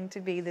going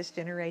to be this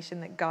generation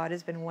that God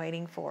has been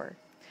waiting for.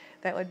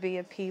 That would be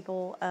a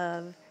people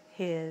of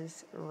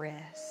his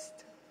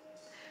rest.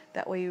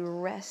 That we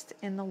rest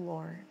in the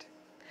Lord.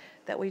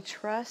 That we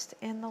trust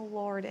in the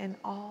Lord in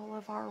all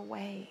of our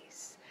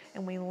ways.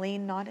 And we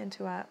lean not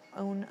into our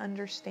own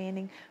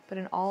understanding, but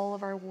in all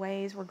of our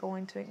ways we're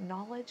going to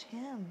acknowledge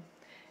him.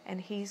 And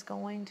he's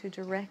going to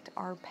direct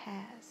our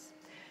paths.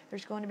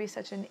 There's going to be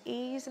such an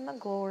ease in the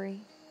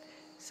glory,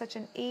 such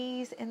an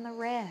ease in the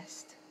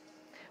rest.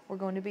 We're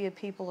going to be a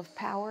people of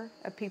power,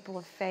 a people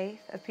of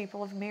faith, a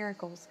people of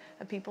miracles,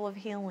 a people of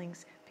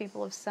healings,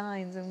 people of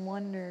signs and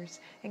wonders,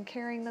 and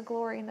carrying the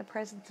glory and the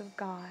presence of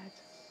God.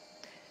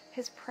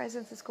 His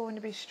presence is going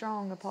to be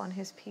strong upon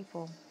his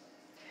people,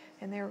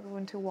 and they're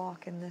going to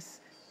walk in this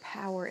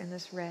power and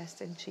this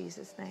rest in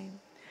Jesus' name.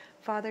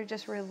 Father,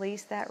 just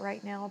release that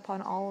right now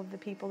upon all of the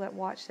people that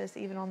watch this,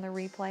 even on the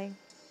replay.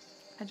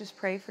 I just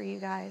pray for you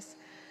guys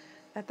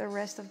that the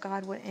rest of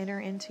God would enter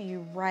into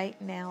you right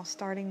now,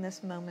 starting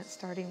this moment,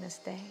 starting this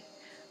day.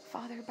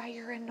 Father, by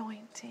your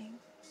anointing.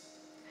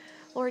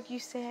 Lord, you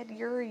said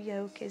your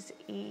yoke is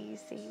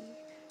easy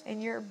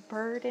and your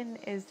burden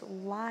is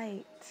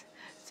light.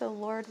 So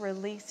Lord,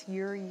 release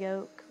your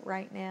yoke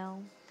right now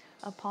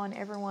upon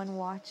everyone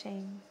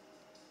watching.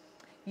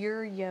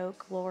 Your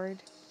yoke,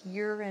 Lord,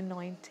 your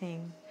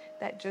anointing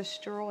that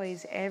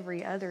destroys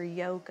every other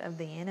yoke of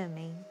the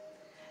enemy.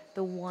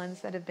 The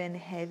ones that have been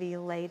heavy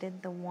laden,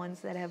 the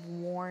ones that have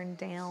worn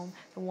down,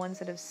 the ones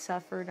that have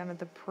suffered under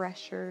the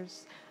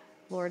pressures,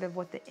 Lord, of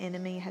what the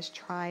enemy has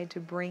tried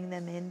to bring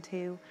them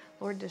into.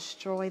 Lord,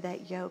 destroy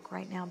that yoke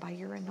right now by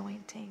your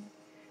anointing,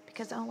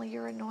 because only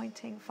your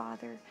anointing,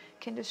 Father,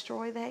 can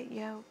destroy that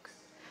yoke.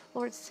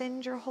 Lord,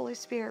 send your Holy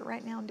Spirit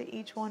right now into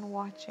each one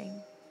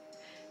watching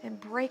and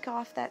break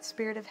off that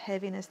spirit of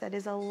heaviness that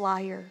is a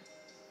liar.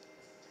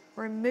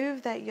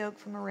 Remove that yoke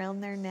from around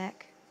their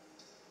neck.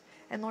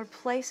 And Lord,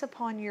 place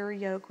upon your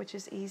yoke, which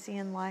is easy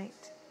and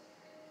light.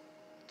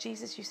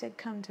 Jesus, you said,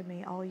 come to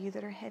me, all you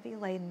that are heavy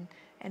laden,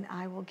 and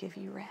I will give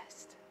you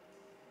rest.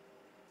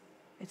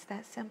 It's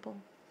that simple.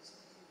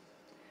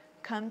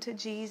 Come to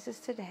Jesus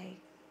today.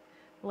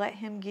 Let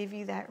him give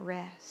you that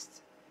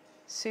rest.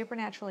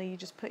 Supernaturally, you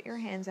just put your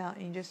hands out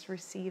and you just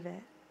receive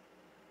it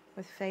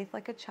with faith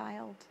like a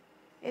child.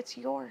 It's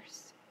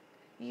yours.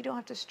 You don't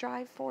have to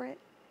strive for it.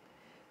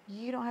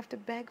 You don't have to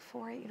beg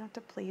for it. You don't have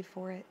to plead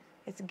for it.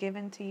 It's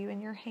given to you in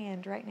your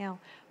hand right now.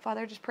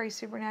 Father, just pray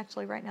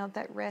supernaturally right now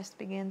that rest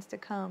begins to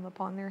come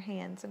upon their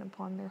hands and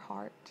upon their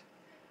heart.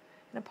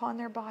 and upon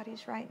their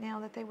bodies right now,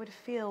 that they would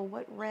feel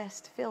what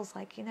rest feels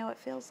like. You know, it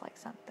feels like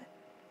something.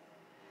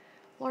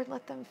 Lord,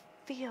 let them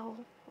feel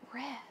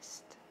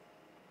rest.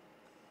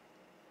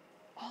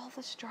 All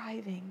the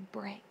striving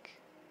break.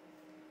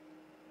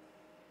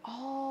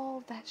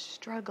 All that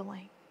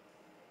struggling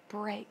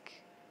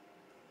break.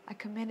 I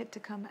command it to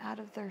come out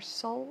of their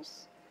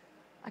souls.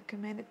 I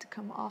command it to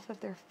come off of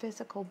their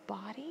physical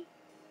body.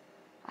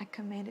 I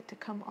command it to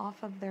come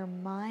off of their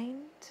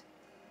mind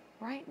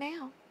right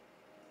now.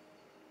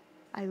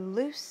 I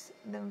loose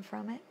them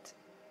from it.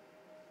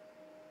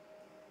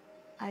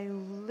 I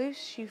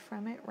loose you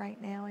from it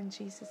right now in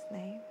Jesus'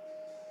 name.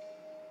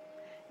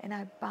 And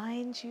I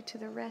bind you to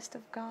the rest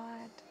of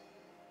God.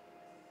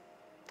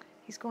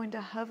 He's going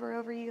to hover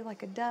over you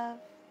like a dove.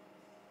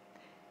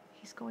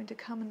 He's going to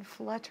come and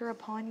flutter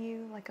upon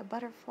you like a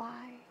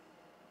butterfly.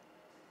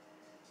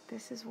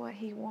 This is what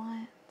He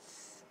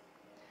wants.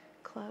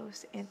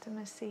 Close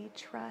intimacy,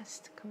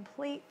 trust,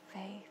 complete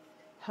faith,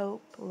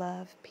 hope,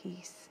 love,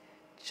 peace,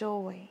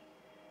 joy,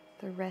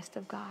 the rest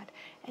of God.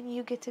 And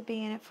you get to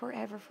be in it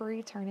forever, for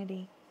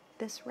eternity.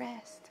 This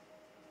rest.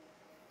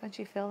 Don't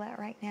you feel that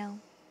right now?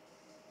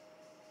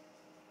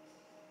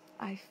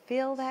 I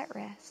feel that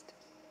rest.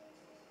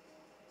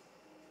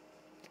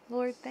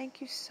 Lord, thank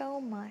you so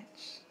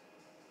much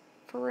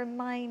for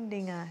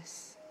reminding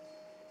us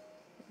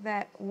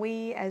that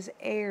we as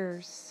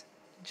heirs,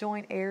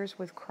 joint heirs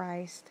with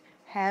Christ,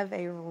 have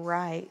a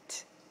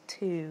right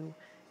to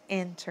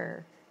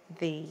enter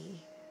the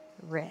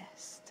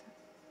rest.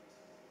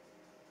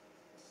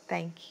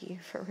 Thank you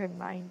for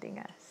reminding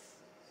us.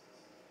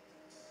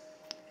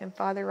 And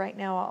Father, right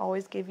now I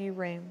always give you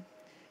room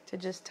to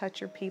just touch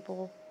your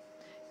people.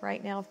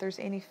 Right now, if there's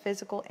any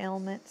physical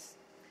ailments,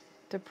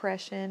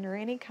 depression, or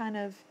any kind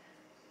of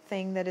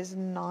thing that is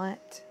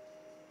not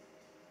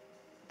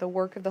the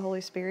work of the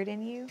Holy Spirit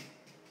in you,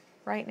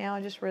 right now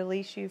I just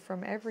release you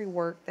from every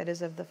work that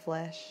is of the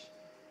flesh,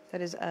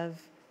 that is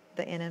of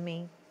the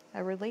enemy.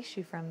 I release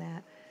you from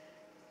that.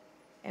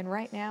 And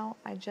right now,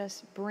 I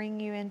just bring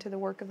you into the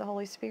work of the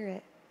Holy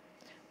Spirit.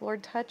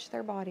 Lord, touch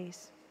their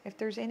bodies. If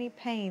there's any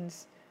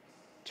pains,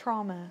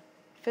 trauma,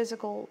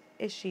 physical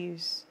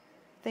issues,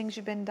 things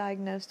you've been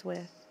diagnosed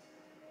with,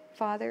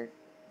 Father,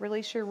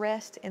 release your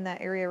rest in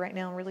that area right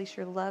now and release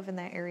your love in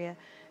that area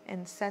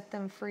and set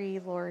them free,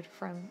 Lord,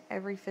 from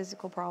every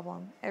physical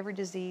problem, every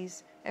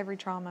disease, every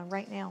trauma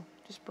right now.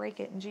 Just break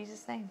it in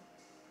Jesus' name.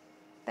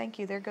 Thank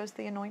you. There goes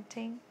the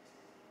anointing.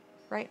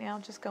 Right now,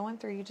 just going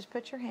through you. Just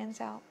put your hands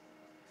out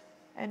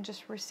and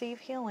just receive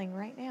healing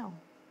right now.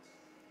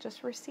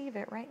 Just receive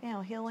it right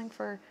now. Healing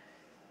for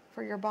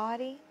your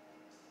body,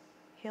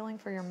 healing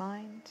for your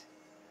mind,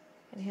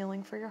 and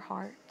healing for your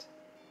heart.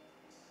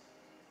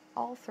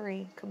 All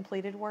three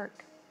completed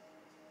work.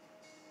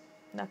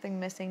 Nothing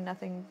missing,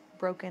 nothing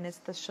broken. It's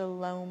the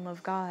shalom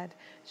of God.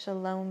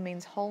 Shalom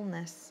means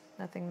wholeness.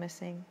 Nothing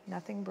missing,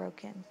 nothing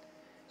broken.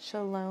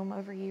 Shalom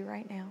over you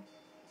right now.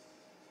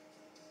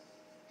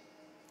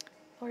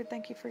 Lord,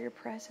 thank you for your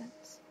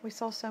presence. We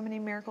saw so many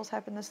miracles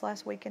happen this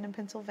last weekend in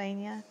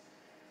Pennsylvania.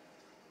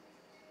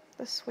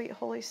 The sweet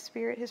Holy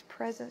Spirit, His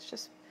presence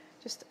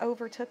just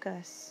overtook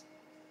us.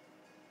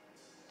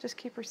 Just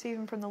keep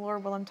receiving from the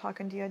Lord while I'm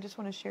talking to you. I just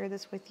want to share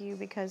this with you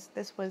because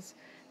this was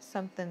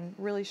something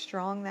really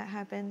strong that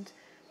happened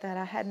that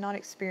I had not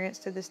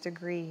experienced to this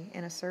degree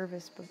in a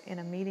service, in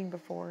a meeting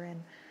before.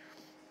 And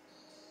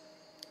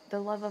the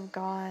love of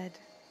God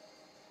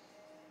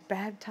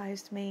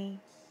baptized me,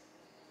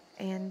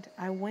 and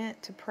I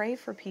went to pray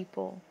for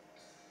people.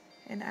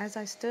 And as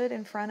I stood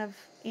in front of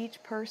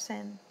each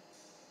person,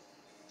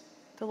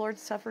 the Lord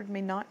suffered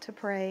me not to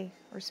pray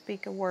or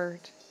speak a word.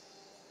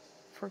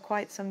 For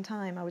quite some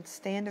time, I would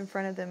stand in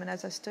front of them, and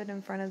as I stood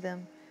in front of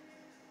them,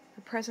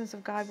 the presence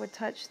of God would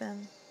touch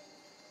them.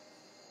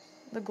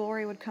 The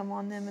glory would come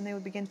on them, and they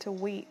would begin to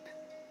weep.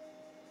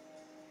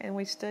 And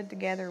we stood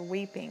together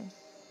weeping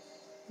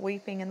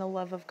in the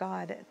love of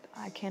God.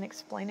 I can't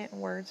explain it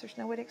in words. There's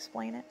no way to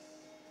explain it.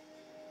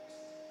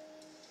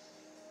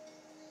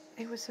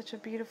 It was such a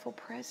beautiful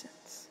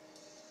presence.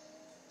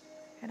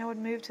 And I would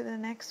move to the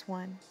next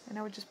one, and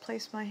I would just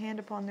place my hand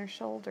upon their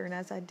shoulder, and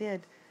as I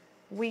did,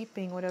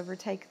 weeping would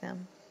overtake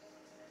them.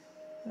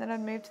 And then I'd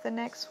move to the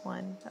next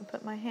one. I'd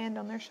put my hand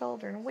on their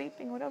shoulder, and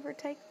weeping would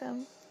overtake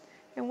them,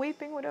 and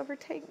weeping would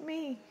overtake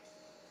me,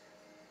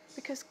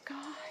 because God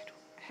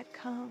had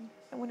come.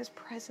 And when His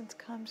presence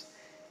comes,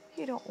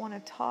 you don't want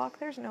to talk.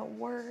 There's no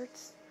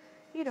words.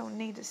 You don't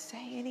need to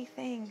say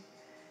anything.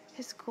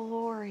 His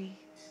glory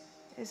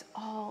is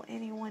all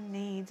anyone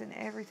needs, and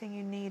everything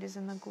you need is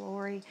in the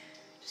glory.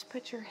 Just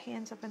put your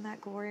hands up in that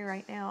glory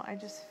right now. I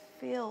just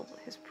feel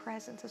His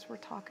presence as we're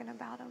talking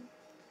about Him.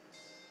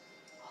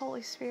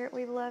 Holy Spirit,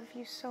 we love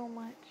you so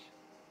much.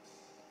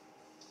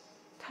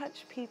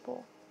 Touch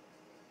people.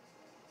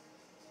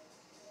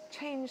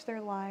 Change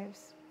their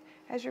lives.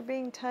 As you're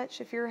being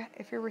touched, if you're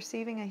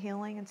receiving a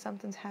healing and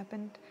something's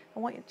happened, I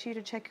want you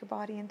to check your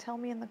body and tell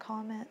me in the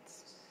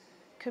comments.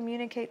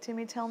 Communicate to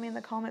me. Tell me in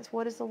the comments,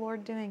 what is the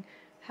Lord doing?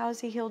 How has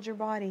He healed your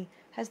body?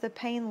 Has the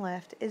pain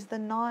left? Is the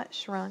knot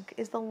shrunk?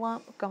 Is the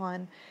lump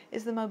gone?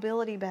 Is the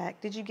mobility back?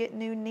 Did you get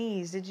new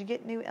knees? Did you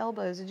get new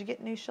elbows? Did you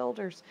get new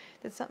shoulders?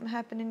 Did something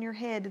happen in your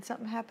head? Did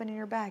something happen in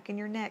your back, in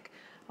your neck?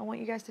 I want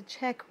you guys to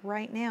check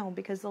right now,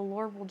 because the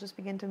Lord will just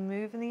begin to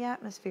move in the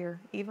atmosphere,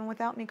 even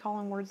without me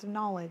calling words of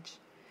knowledge.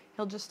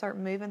 He'll just start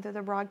moving through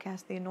the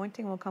broadcast. The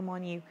anointing will come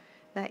on you.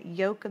 That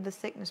yoke of the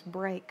sickness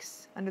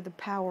breaks under the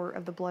power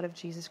of the blood of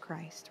Jesus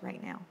Christ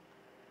right now.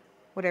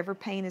 Whatever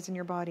pain is in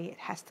your body, it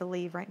has to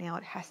leave right now.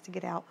 It has to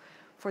get out.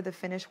 For the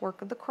finished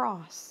work of the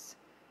cross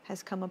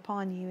has come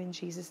upon you in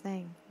Jesus'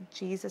 name.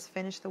 Jesus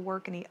finished the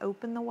work, and He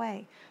opened the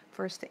way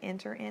for us to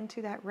enter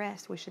into that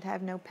rest. We should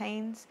have no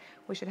pains.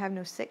 We should have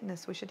no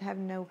sickness. We should have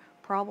no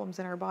problems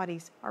in our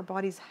bodies. Our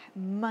bodies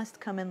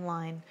must come in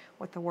line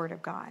with the Word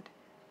of God.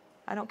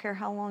 I don't care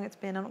how long it's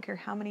been. I don't care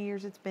how many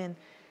years it's been.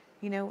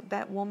 You know,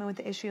 that woman with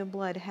the issue of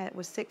blood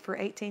was sick for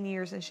 18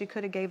 years, and she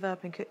could have gave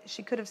up, and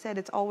she could have said,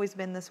 it's always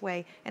been this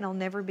way, and I'll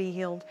never be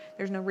healed.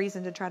 There's no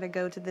reason to try to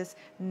go to this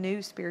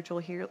new spiritual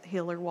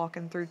healer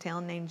walking through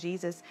town named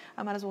Jesus.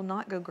 I might as well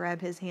not go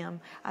grab his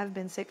hem. I've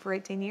been sick for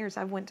 18 years.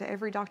 I've went to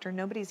every doctor.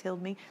 Nobody's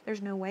healed me.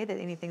 There's no way that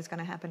anything's going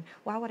to happen.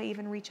 Why would I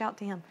even reach out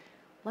to him?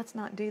 Let's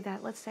not do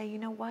that. Let's say, you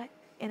know what?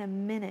 In a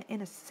minute,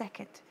 in a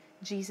second,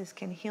 Jesus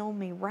can heal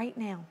me right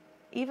now.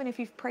 Even if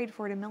you've prayed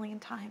for it a million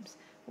times,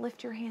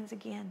 lift your hands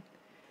again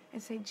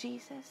and say,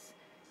 Jesus,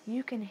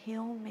 you can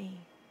heal me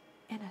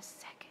in a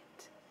second.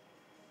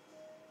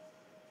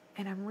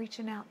 And I'm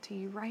reaching out to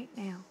you right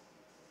now.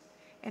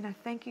 And I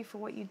thank you for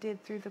what you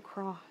did through the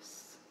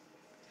cross.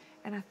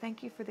 And I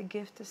thank you for the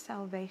gift of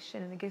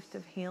salvation and the gift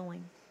of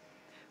healing.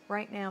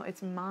 Right now,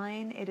 it's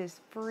mine. It is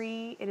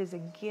free. It is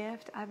a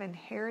gift. I've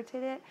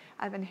inherited it.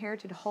 I've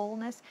inherited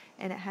wholeness,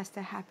 and it has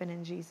to happen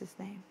in Jesus'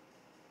 name.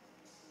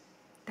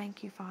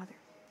 Thank you, Father.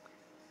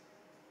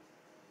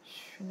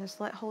 And just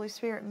let Holy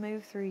Spirit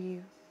move through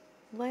you.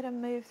 Let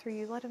Him move through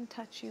you. Let Him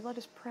touch you. Let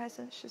His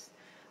presence just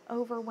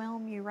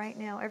overwhelm you right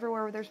now.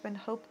 Everywhere where there's been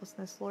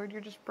hopelessness, Lord,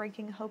 you're just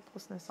breaking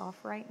hopelessness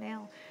off right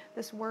now.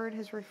 This word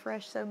has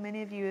refreshed so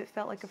many of you. It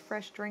felt like a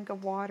fresh drink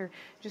of water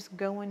just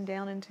going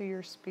down into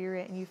your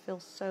spirit, and you feel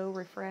so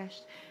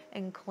refreshed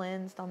and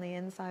cleansed on the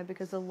inside,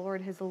 because the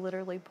Lord has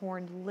literally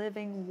poured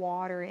living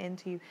water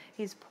into you.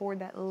 He's poured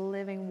that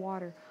living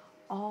water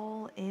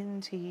all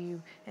into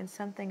you, and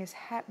something is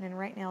happening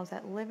right now as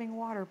that living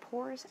water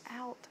pours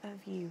out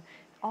of you,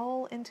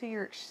 all into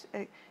your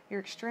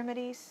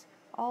extremities,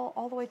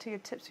 all the way to your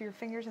tips of your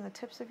fingers and the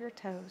tips of your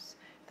toes.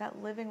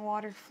 That living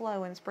water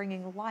flow, and it's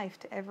bringing life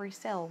to every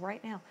cell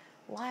right now.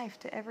 Life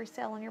to every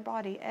cell in your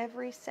body,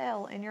 every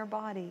cell in your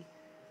body.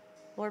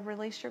 Lord,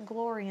 release your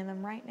glory in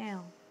them right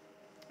now.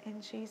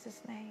 In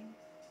Jesus' name.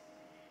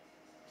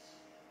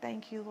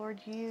 Thank you, Lord.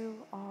 You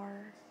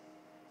are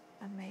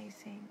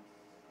amazing.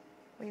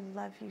 We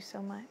love you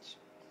so much.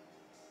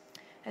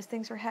 As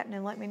things are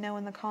happening, let me know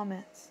in the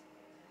comments.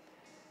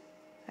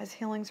 As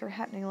healings are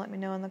happening, let me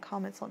know in the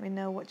comments. Let me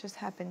know what just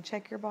happened.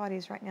 Check your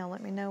bodies right now.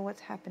 Let me know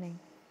what's happening.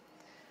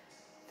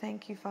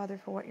 Thank you, Father,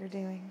 for what you're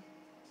doing.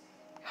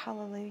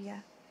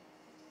 Hallelujah.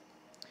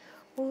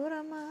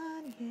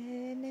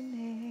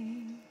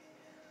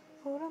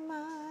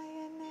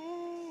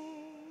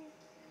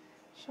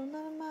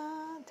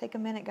 Take a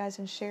minute, guys,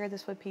 and share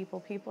this with people.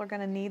 People are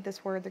going to need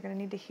this word. They're going to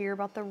need to hear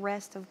about the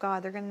rest of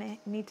God. They're going to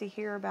need to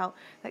hear about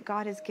that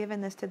God has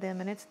given this to them,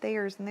 and it's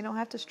theirs, and they don't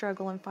have to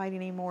struggle and fight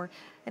anymore.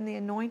 And the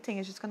anointing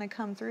is just going to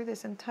come through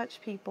this and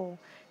touch people.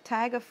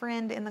 Tag a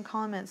friend in the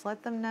comments.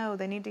 Let them know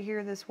they need to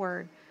hear this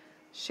word.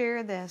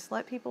 Share this.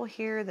 Let people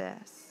hear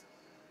this.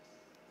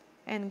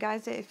 And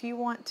guys, if you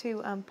want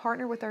to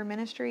partner with our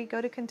ministry,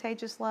 go to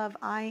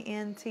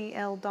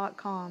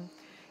contagiousloveintl.com.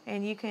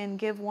 And you can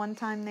give one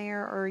time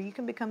there, or you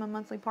can become a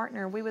monthly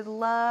partner. We would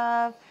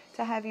love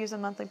to have you as a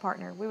monthly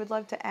partner. We would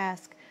love to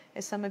ask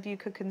if some of you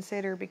could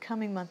consider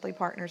becoming monthly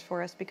partners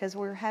for us, because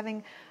we're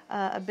having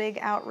a big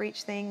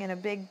outreach thing and a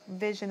big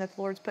vision that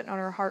the Lord's putting on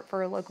our heart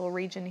for our local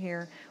region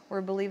here.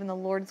 We're believing the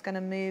Lord's going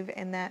to move,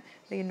 and that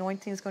the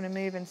anointing is going to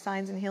move, and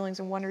signs and healings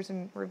and wonders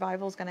and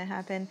revival is going to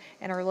happen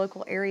in our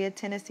local area,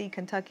 Tennessee,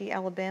 Kentucky,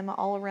 Alabama,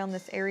 all around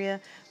this area.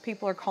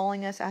 People are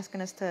calling us,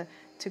 asking us to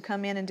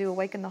come in and do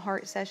Awaken the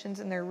Heart sessions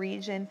in their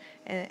region,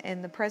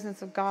 and the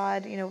presence of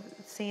God,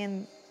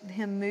 seeing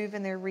Him move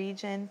in their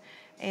region.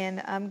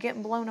 And I'm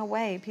getting blown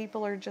away.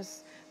 People are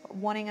just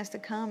wanting us to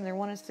come. They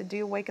want us to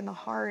do Awaken the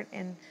Heart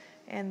and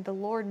the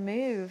Lord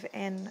move.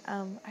 And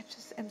I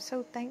just am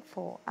so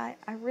thankful. I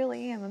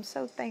really am. I'm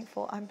so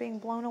thankful. I'm being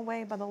blown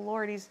away by the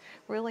Lord. He's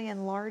really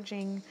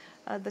enlarging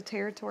the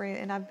territory.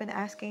 And I've been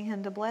asking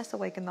Him to bless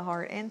Awaken the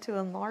Heart and to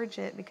enlarge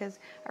it, because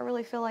I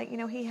really feel like,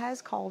 He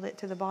has called it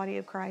to the body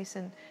of Christ.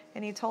 And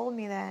He told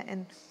me that.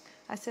 And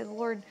I said,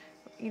 Lord,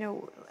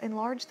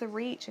 enlarge the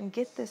reach and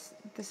get this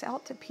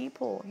out to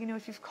people.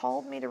 If you've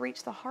called me to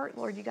reach the heart,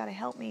 Lord, you got to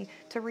help me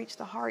to reach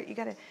the heart. You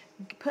got to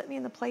put me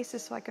in the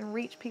places so I can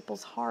reach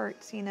people's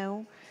hearts,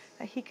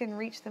 that He can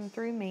reach them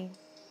through me.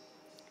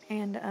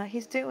 And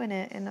He's doing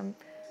it, and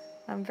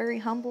I'm very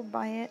humbled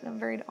by it, and I'm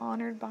very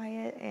honored by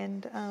it.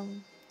 And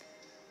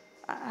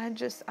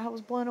I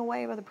was blown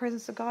away by the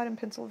presence of God in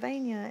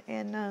Pennsylvania.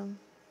 And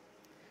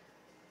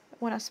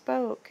when I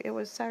spoke, it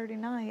was Saturday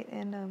night,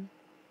 and I'm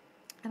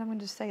going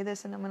to just say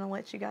this, and I'm going to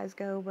let you guys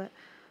go. But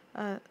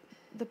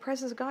the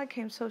presence of God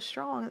came so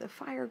strong. The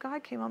fire of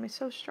God came on me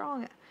so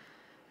strong.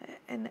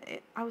 And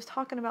I was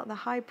talking about the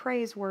high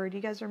praise word.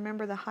 You guys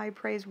remember the high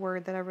praise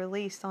word that I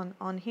released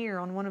on here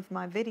on one of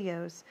my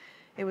videos?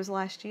 It was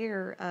last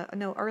year,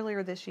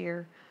 earlier this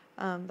year.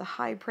 The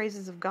high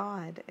praises of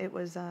God. It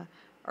was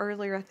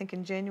earlier, I think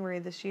in January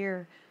this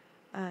year.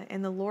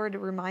 And the Lord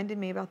reminded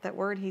me about that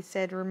word. He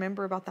said,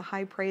 remember about the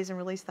high praise and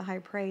release the high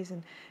praise.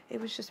 And it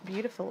was just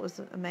beautiful. It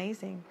was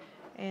amazing.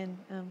 And,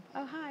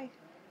 oh, hi.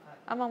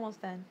 I'm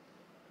almost done.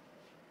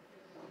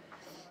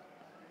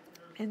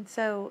 And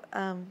so,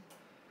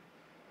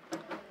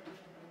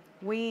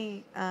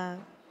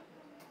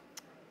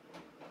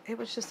 it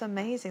was just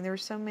amazing. There were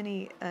so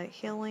many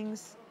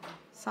healings,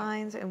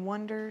 signs, and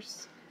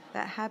wonders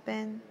that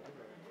happened.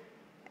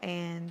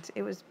 And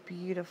it was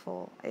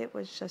beautiful. It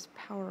was just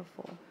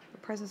powerful. The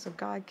presence of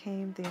God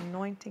came, the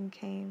anointing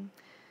came,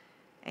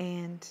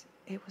 and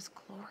it was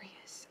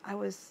glorious. I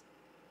was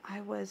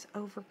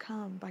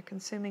overcome by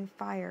consuming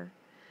fire.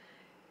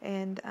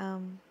 And I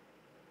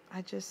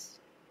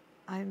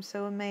am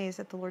so amazed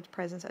at the Lord's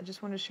presence. I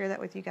just want to share that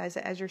with you guys,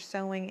 that as you're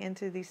sowing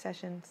into these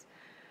sessions,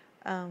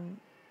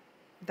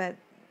 that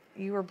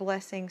you are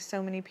blessing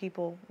so many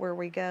people where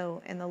we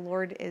go, and the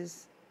Lord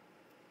is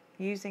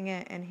using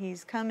it, and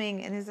He's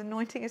coming, and His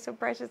anointing is so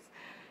precious.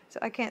 So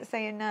I can't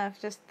say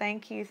enough. Just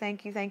thank you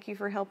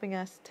for helping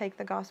us take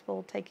the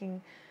gospel,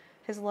 taking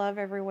His love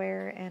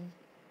everywhere, and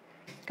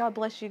God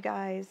bless you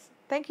guys.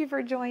 Thank you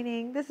for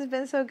joining. This has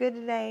been so good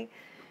today.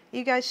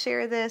 You guys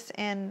share this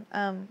and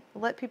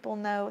let people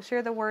know.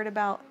 Share the word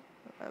about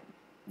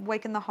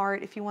Waken the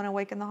Heart. If you want to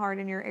awaken the heart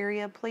in your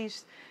area,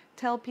 please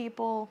tell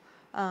people.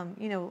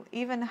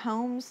 Even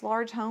homes,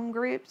 large home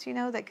groups,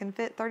 that can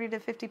fit 30 to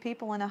 50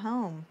 people in a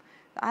home.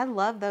 I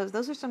love those.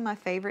 Those are some of my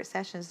favorite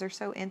sessions. They're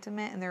so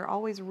intimate, and they're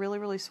always really,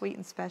 really sweet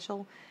and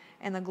special.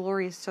 And the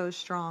glory is so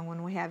strong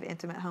when we have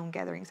intimate home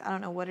gatherings. I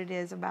don't know what it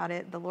is about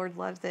it. The Lord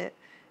loves it.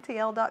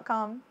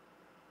 TL.com.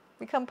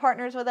 Become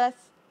partners with us.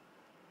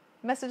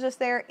 Message us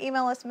there.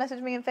 Email us.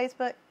 Message me on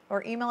Facebook.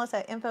 Or email us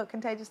at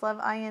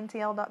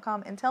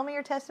info@contagiousloveintl.com. And tell me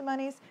your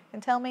testimonies.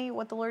 And tell me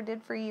what the Lord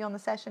did for you on the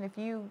session. If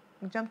you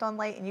jumped on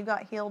late and you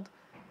got healed,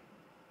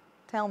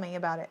 tell me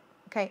about it.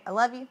 Okay, I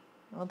love you.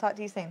 We'll talk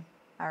to you soon.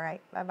 All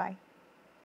right, bye-bye.